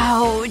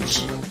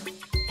 Ouch.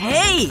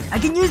 Hey! I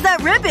can use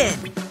that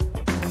ribbon!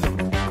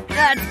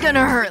 That's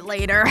gonna hurt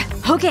later.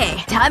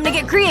 Okay, time to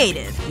get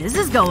creative. This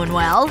is going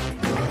well.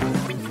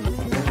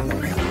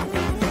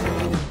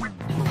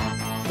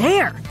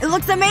 There! It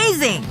looks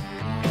amazing!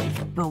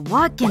 But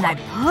what can I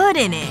put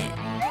in it?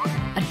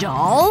 A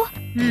doll?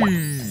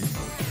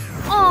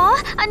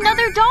 Aw,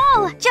 another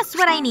doll! Just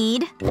what I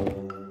need.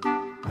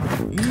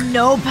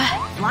 Nope.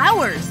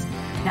 Flowers.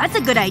 That's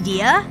a good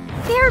idea.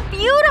 They're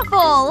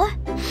beautiful!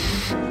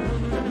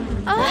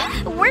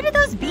 Where did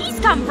those bees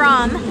come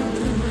from?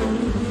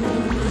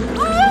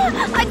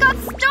 I got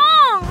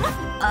stung!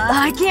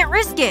 I can't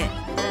risk it.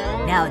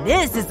 Now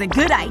this is a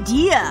good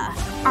idea.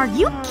 Are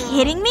you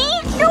kidding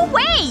me? No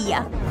way!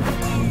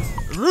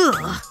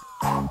 Ugh.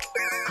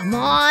 Come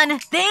on,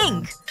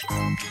 think!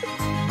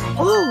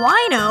 Oh,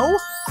 I know!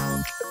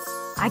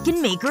 I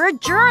can make her a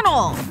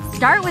journal!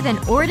 Start with an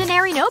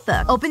ordinary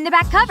notebook. Open the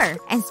back cover.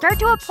 And start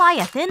to apply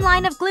a thin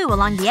line of glue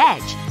along the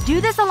edge.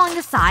 Do this along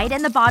the side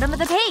and the bottom of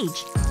the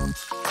page.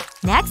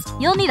 Next,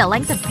 you'll need a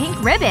length of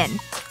pink ribbon.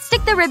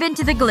 Stick the ribbon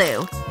to the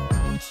glue.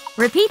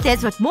 Repeat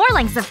this with more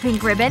lengths of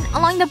pink ribbon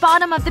along the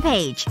bottom of the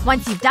page.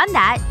 Once you've done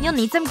that, you'll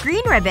need some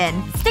green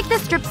ribbon. Stick the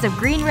strips of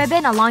green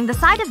ribbon along the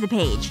side of the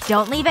page.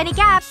 Don't leave any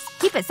gaps.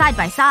 Keep it side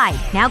by side.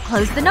 Now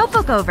close the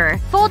notebook over.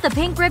 Fold the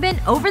pink ribbon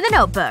over the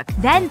notebook.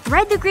 Then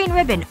thread the green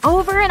ribbon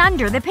over and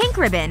under the pink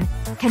ribbon.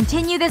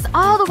 Continue this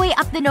all the way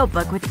up the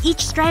notebook with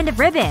each strand of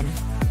ribbon.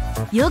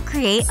 You'll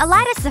create a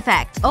lattice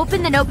effect.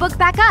 Open the notebook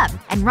back up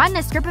and run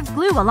a strip of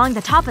glue along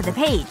the top of the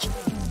page.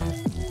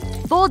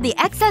 Fold the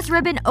excess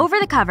ribbon over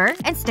the cover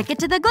and stick it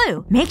to the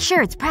glue. Make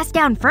sure it's pressed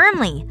down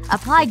firmly.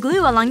 Apply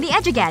glue along the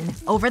edge again,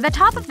 over the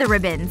top of the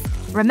ribbons.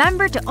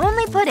 Remember to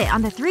only put it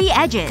on the 3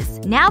 edges.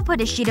 Now put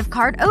a sheet of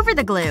card over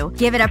the glue.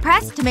 Give it a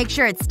press to make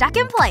sure it's stuck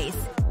in place.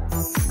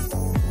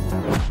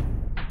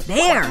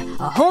 There!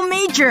 A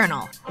homemade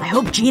journal. I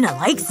hope Gina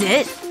likes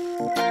it.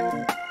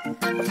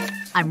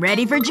 I'm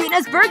ready for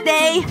Gina's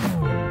birthday!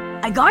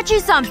 I got you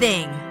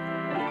something!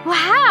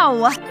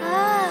 Wow!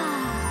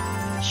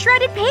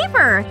 Shredded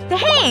paper!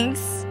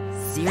 Thanks!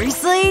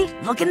 Seriously?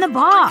 Look in the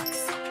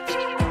box.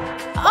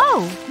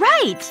 Oh,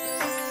 right!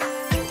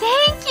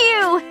 Thank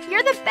you!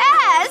 You're the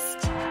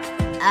best!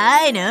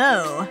 I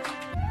know.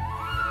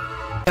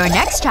 Your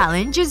next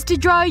challenge is to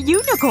draw a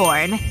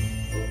unicorn.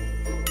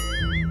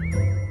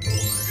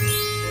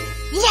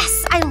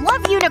 Yes! I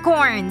love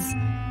unicorns!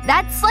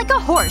 That's like a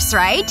horse,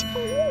 right?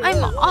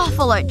 I'm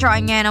awful at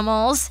drawing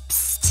animals.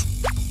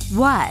 Psst.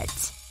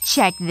 What?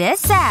 Check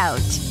this out.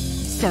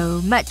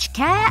 So much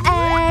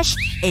cash.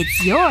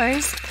 It's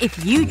yours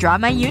if you draw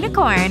my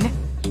unicorn.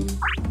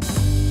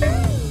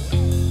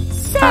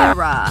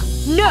 Sarah!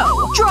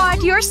 No! Draw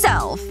it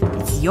yourself.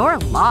 It's your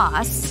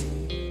loss.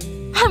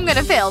 I'm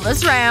gonna fail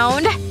this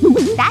round.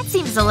 That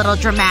seems a little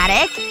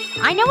dramatic.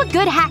 I know a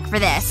good hack for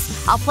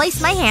this. I'll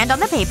place my hand on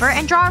the paper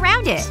and draw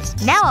around it.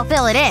 Now I'll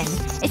fill it in.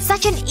 It's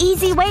such an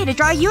easy way to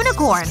draw a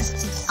unicorn.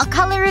 I'll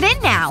color it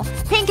in now.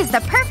 Pink is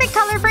the perfect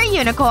color for a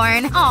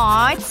unicorn.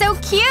 Aw, it's so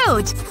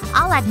cute.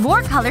 I'll add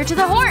more color to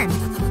the horn.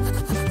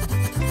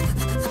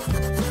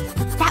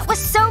 That was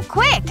so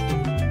quick.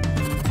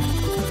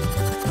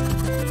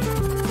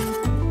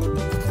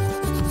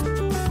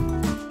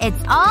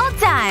 It's all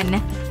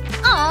done.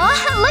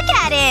 Aw, look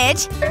at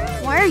it.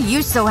 Why are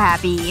you so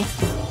happy?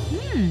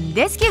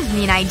 This gives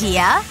me an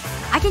idea.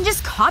 I can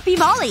just copy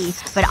Molly,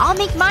 but I'll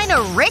make mine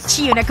a rich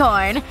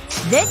unicorn.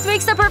 This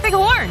makes the perfect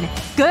horn.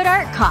 Good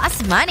art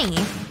costs money.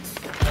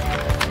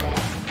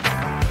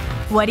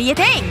 What do you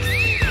think?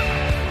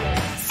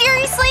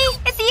 Seriously?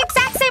 It's the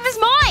exact same as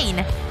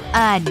mine!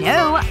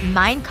 No.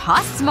 Mine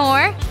costs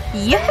more.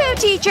 Yoo-hoo,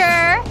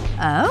 teacher!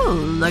 Oh,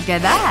 look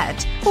at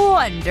that.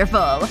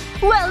 Wonderful.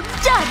 Well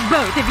done,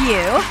 both of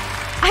you.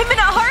 I'm an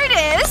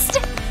artist!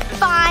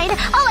 Fine.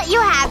 I'll let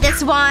you have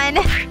this one.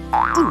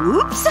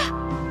 Oops.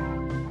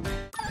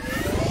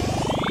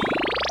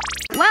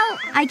 Well,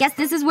 I guess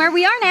this is where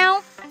we are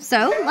now.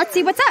 So, let's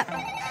see what's up.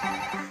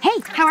 Hey,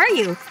 how are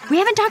you? We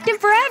haven't talked in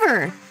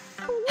forever.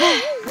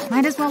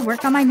 Might as well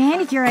work on my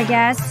manicure, I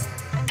guess.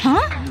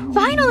 Huh?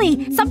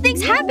 Finally!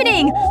 Something's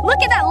happening!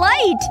 Look at that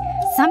light!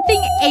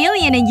 Something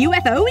alien and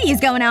UFO-y is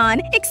going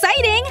on.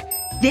 Exciting!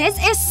 This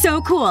is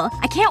so cool.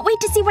 I can't wait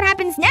to see what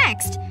happens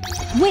next.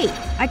 Wait,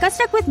 I got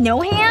stuck with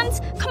no hands?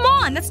 Come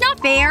on, that's not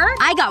fair.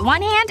 I got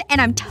one hand, and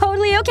I'm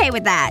totally okay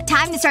with that.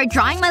 Time to start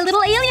drawing my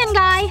little alien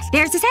guy.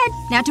 There's his head.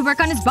 Now to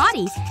work on his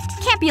body.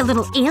 Can't be a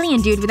little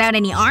alien dude without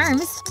any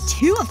arms.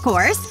 2, of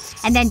course.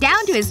 And then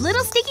down to his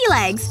little sticky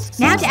legs.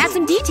 Now to add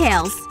some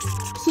details.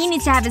 He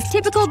needs to have his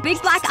typical big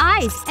black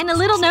eyes. And a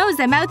little nose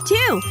and mouth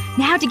too.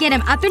 Now to get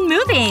him up and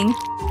moving.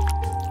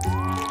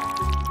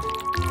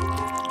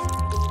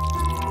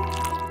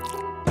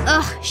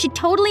 Ugh, she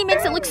totally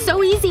makes it look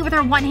so easy with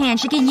her one hand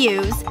she can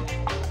use.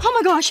 Oh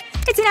my gosh,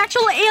 it's an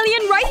actual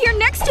alien right here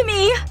next to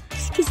me!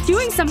 He's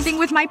doing something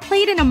with my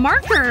plate and a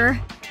marker.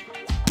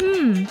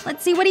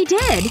 Let's see what he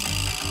did.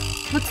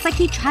 Looks like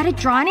he tried to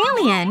draw an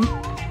alien.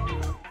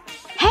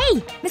 Hey!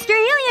 Mr.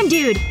 Alien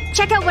Dude!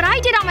 Check out what I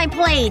did on my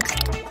plate!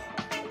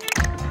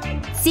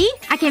 See?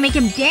 I can make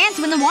him dance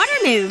when the water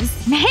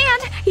moves. Man,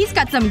 he's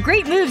got some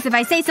great moves if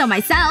I say so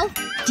myself.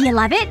 Do you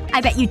love it?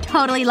 I bet you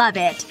totally love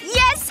it.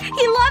 Yes!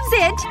 He loves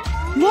it!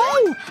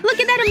 Whoa! Look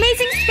at that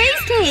amazing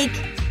space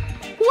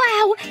cake!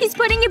 Wow! He's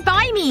putting it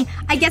by me!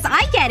 I guess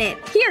I get it.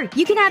 Here,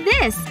 you can have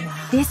this.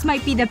 This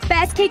might be the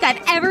best cake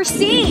I've ever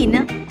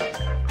seen.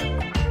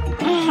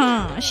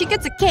 She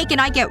gets a cake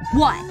and I get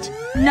what?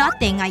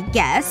 Nothing, I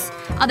guess.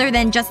 Other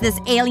than just this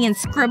alien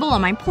scribble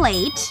on my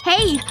plate.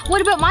 Hey!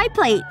 What about my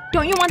plate?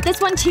 Don't you want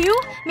this one too?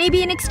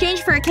 Maybe in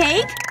exchange for a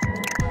cake?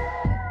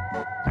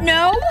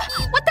 No?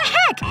 What the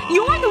heck?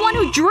 You're the one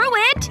who drew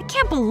it!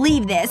 Can't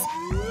believe this.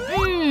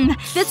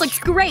 This looks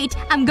great.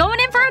 I'm going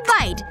in for a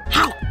bite.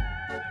 How?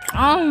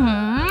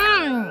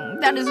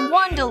 That is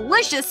one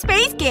delicious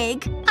space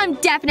cake. I'm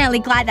definitely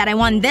glad that I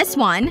won this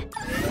one.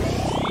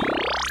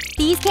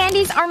 These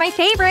candies are my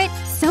favorite.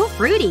 So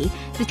fruity.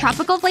 The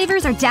tropical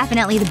flavors are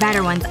definitely the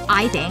better ones,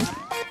 I think.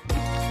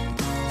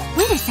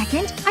 Wait a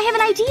second. I have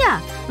an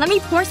idea. Let me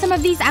pour some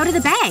of these out of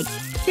the bag.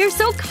 They're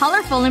so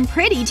colorful and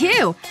pretty,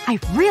 too. I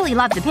really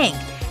love the pink.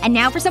 And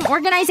now for some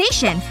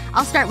organization.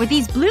 I'll start with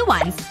these blue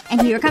ones.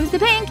 And here comes the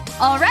pink.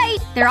 Alright,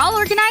 they're all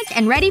organized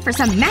and ready for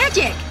some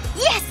magic!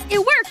 Yes! It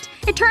worked!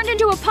 It turned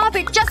into a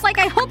poppet just like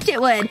I hoped it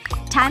would.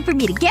 Time for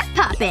me to get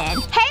poppin'.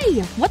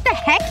 Hey! What the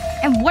heck?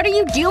 And what are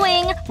you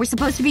doing? We're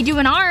supposed to be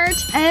doing art.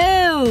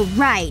 Oh,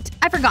 right.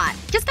 I forgot.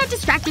 Just got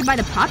distracted by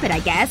the poppet, I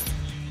guess.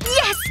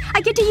 Yes!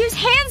 I get to use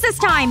hands this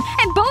time!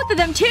 And both of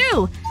them,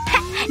 too!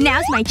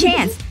 Now's my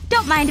chance.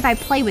 Don't mind if I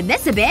play with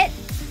this a bit.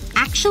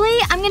 Actually,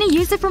 I'm gonna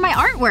use it for my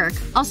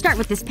artwork. I'll start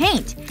with this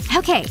paint.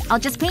 Okay, I'll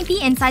just paint the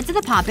insides of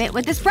the poppet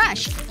with this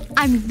brush.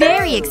 I'm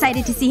very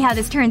excited to see how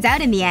this turns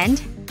out in the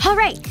end.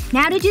 Alright,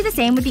 now to do the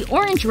same with the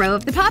orange row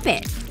of the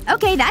poppet.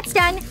 Okay, that's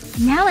done.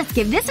 Now let's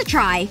give this a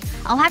try.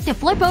 I'll have to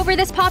flip over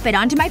this poppet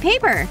onto my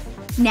paper.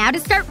 Now to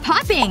start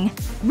popping.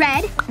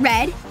 Red,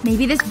 red,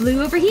 maybe this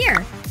blue over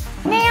here.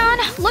 Man,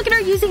 look at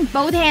her using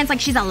both hands like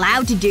she's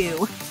allowed to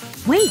do.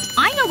 Wait,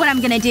 I know what I'm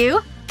gonna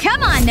do.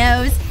 Come on,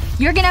 nose.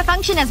 You're gonna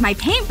function as my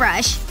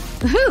paintbrush.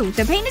 Ooh,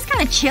 the paint is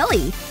kinda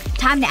chilly.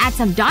 Time to add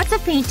some dots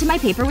of paint to my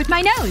paper with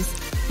my nose.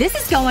 This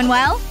is going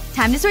well.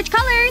 Time to switch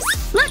colors.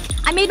 Look!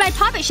 I made my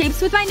poppet shapes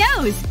with my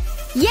nose.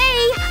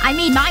 Yay! I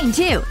made mine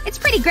too. It's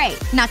pretty great.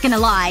 Not gonna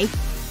lie.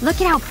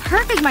 Look at how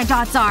perfect my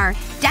dots are.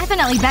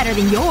 Definitely better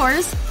than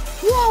yours.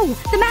 Whoa!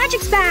 The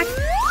magic's back!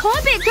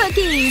 Poppet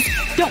cookies!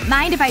 Don't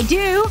mind if I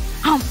do.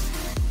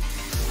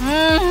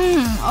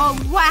 Oh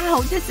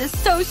wow, this is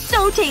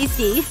so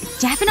tasty.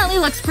 Definitely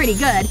looks pretty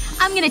good.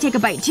 I'm gonna take a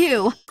bite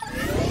too.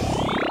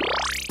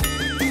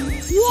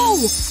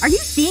 Whoa! Are you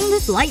seeing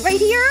this light right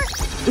here?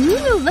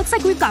 Ooh, looks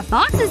like we've got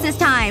boxes this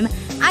time.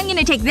 I'm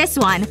gonna take this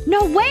one.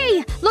 No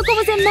way! Look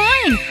what was in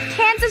mine!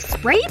 Cans of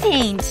spray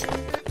paint!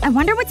 I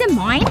wonder what's in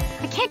mine?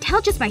 I can't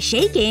tell just by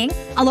shaking.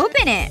 I'll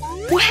open it.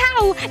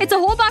 Wow! It's a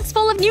whole box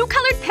full of new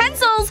colored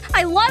pencils!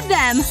 I love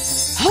them!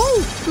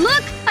 Oh!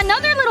 Look!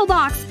 Another little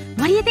box!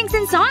 What do you think's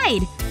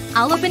inside?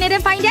 I'll open it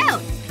and find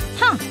out.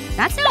 Huh.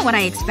 That's not what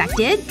I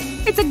expected.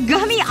 It's a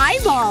gummy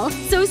eyeball.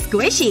 So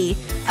squishy.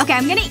 Okay,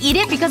 I'm gonna eat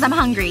it because I'm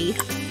hungry.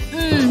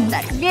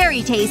 That's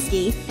very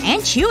tasty.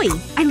 And chewy.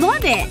 I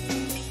love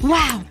it.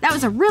 Wow, that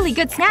was a really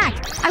good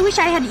snack. I wish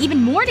I had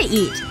even more to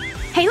eat.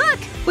 Hey look!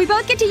 We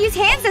both get to use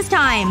hands this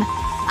time.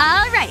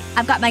 Alright,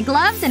 I've got my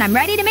gloves and I'm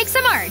ready to make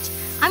some art.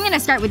 I'm gonna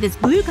start with this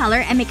blue color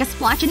and make a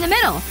splotch in the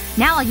middle.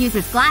 Now I'll use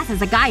this glass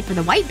as a guide for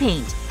the white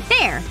paint.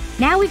 There!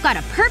 Now we've got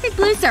a perfect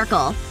blue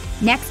circle.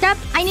 Next up,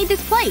 I need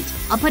this plate.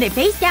 I'll put it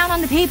face down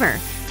on the paper.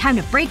 Time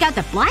to break out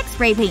the black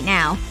spray paint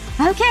now.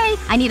 Okay,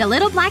 I need a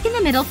little black in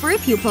the middle for a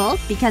pupil,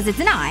 because it's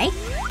an eye.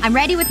 I'm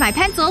ready with my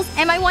pencils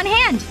and my one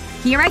hand.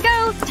 Here I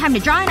go! Time to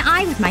draw an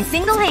eye with my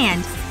single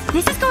hand.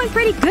 This is going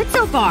pretty good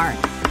so far.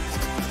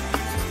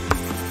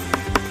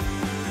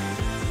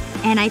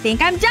 And I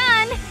think I'm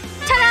done!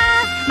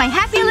 Ta-da! My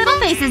happy little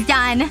face is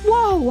done!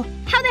 Whoa!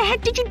 How the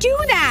heck did you do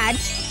that?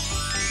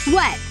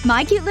 What?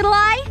 My cute little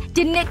eye?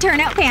 Didn't it turn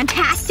out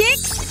fantastic?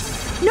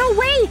 No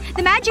way!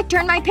 The magic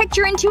turned my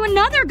picture into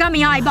another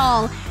gummy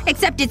eyeball!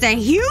 Except it's a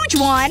huge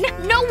one!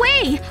 No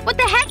way! What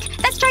the heck?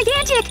 That's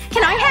gigantic!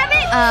 Can I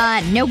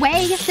have it? No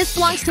way. This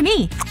belongs to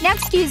me. Now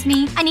excuse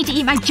me. I need to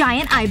eat my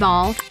giant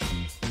eyeball.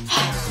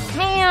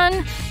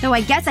 Man. Though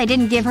I guess I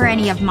didn't give her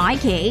any of my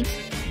cake.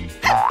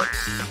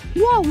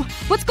 Whoa!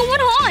 What's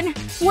going on?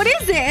 What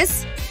is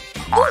this?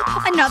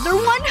 Oh, another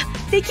one?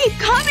 They keep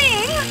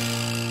coming!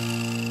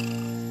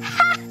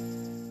 Ha!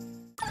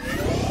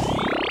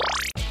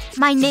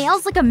 My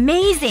nails look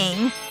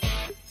amazing!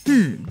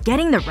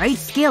 Getting the right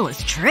scale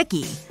is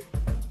tricky.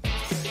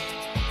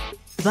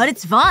 But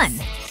it's fun.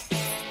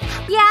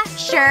 Yeah,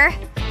 sure.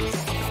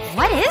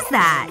 What is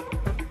that?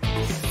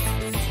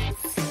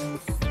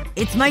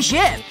 It's my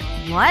ship.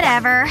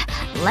 Whatever.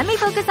 Let me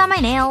focus on my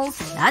nails.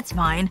 That's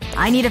fine.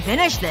 I need to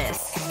finish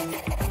this.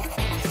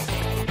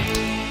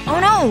 Oh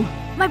no!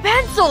 My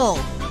pencil!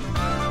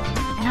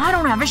 And I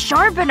don't have a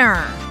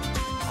sharpener.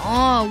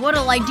 Oh,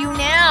 what'll I do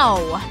now?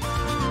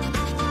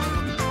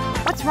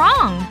 What's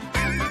wrong?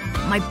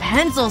 My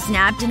pencil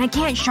snapped and I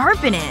can't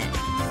sharpen it.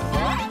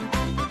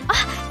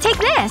 Take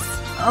this!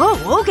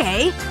 Oh,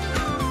 okay.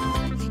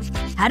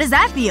 How does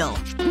that feel?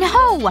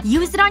 No!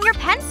 Use it on your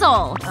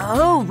pencil!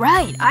 Oh,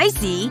 right. I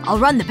see. I'll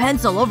run the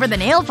pencil over the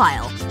nail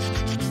file.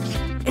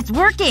 It's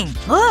working!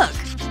 Look!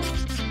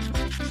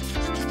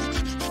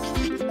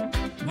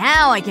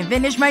 Now I can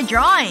finish my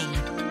drawing.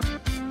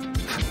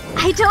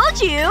 I told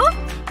you!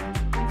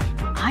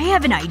 I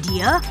have an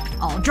idea.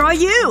 I'll draw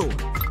you.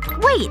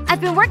 Wait,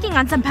 I've been working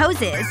on some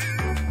poses.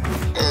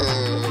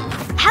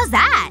 How's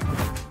that?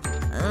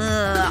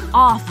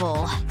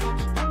 Awful.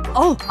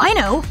 Oh, I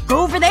know.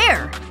 Go over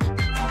there.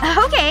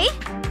 Okay.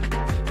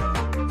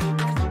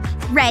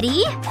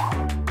 Ready?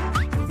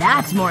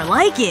 That's more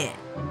like it.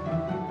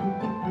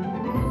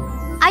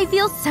 I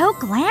feel so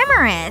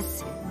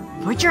glamorous.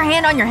 Put your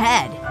hand on your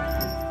head.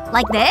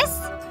 Like this?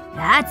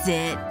 That's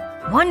it.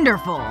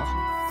 Wonderful.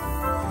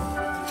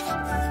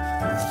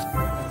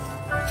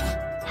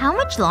 How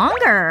much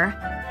longer?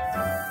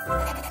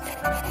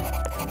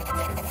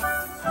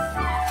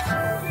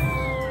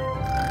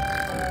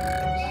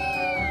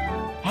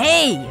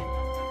 Hey!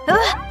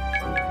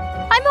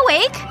 I'm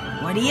awake.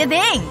 What do you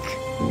think?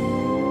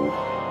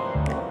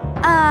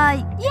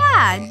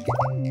 Yeah.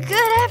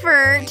 Good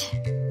effort.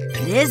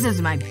 This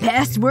is my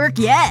best work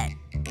yet.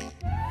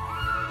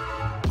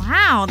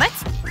 Wow,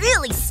 that's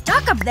really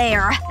stuck up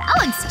there.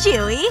 That looks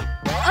chewy.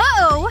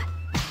 Uh-oh.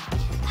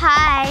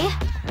 Hi.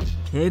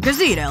 Take a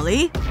seat,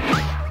 Ellie.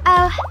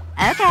 Oh,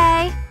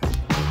 okay.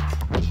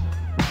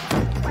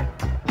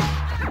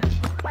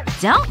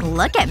 Don't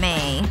look at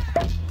me.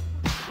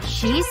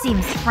 She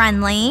seems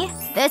friendly.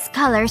 This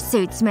color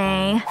suits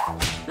me.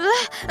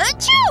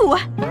 Achoo!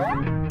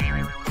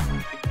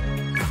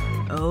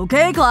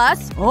 Okay,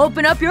 class.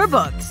 Open up your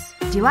books.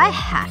 Do I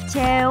have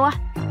to?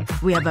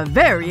 We have a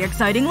very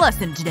exciting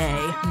lesson today.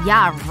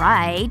 Yeah,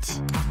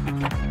 right.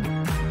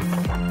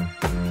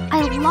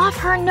 I love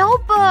her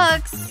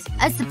notebooks.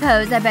 I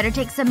suppose I better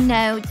take some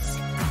notes.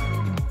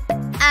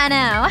 I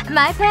know.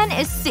 My pen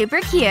is super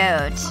cute.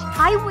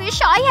 I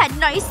wish I had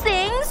nice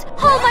things.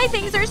 All my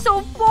things are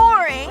so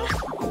boring.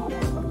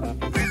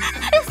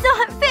 It's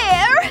not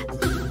fair.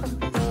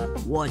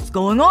 What's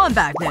going on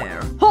back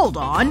there? Hold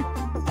on.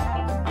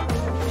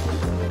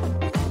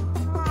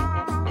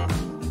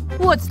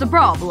 What's the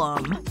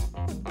problem?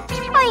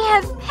 I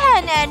have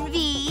pen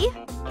envy.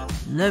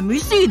 Let me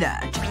see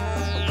that.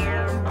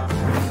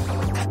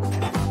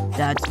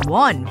 That's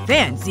one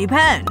fancy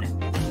pen.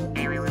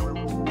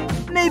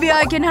 Maybe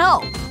I can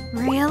help.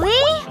 Really?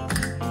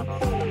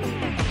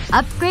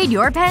 Upgrade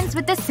your pens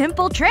with this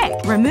simple trick.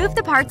 Remove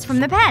the parts from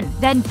the pen,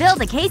 then fill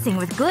the casing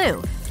with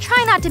glue.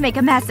 Try not to make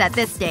a mess at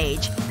this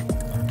stage.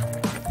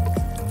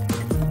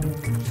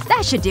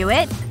 That should do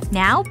it.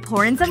 Now,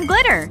 pour in some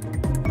glitter.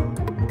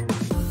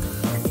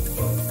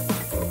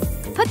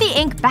 Put the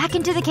ink back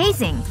into the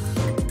casing.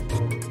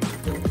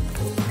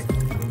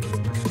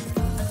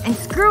 And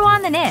screw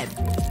on the nib.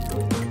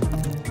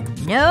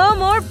 No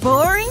more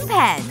boring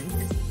pens.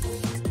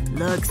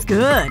 Looks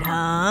good,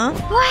 huh?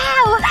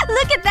 Wow!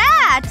 Look at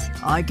that!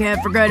 I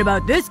can't forget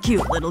about this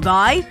cute little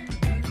guy.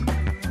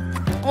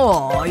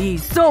 Aw,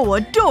 he's so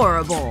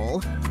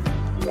adorable.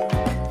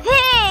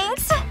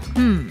 Thanks!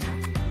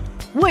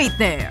 Wait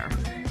there.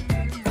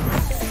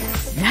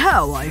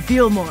 Now I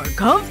feel more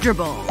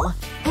comfortable.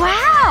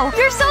 Wow!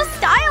 You're so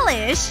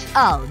stylish!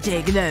 I'll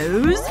take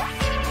those.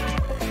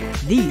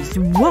 These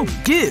won't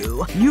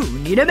do. You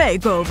need a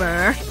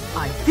makeover.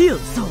 I feel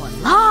so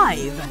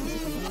alive.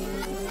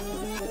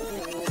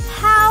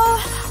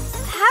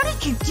 How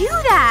did you do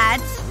that?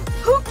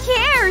 Who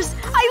cares?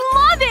 I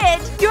love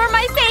it! You're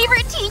my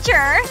favorite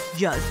teacher!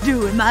 Just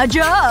doing my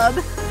job.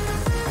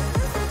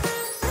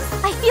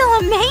 I feel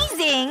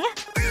amazing!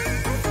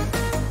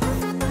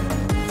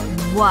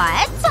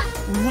 What?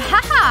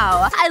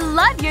 Wow! I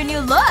love your new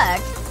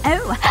look!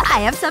 Oh,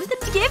 I have something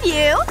to give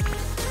you!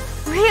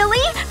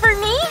 Really? For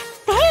me?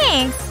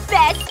 Thanks,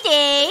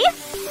 bestie!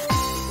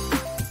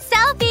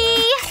 Selfie!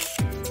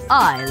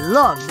 I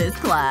love this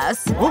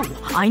class. Oh,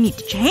 I need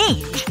to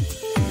change.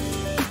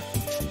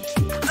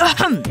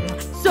 Ahem.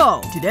 So,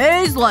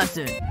 today's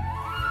lesson.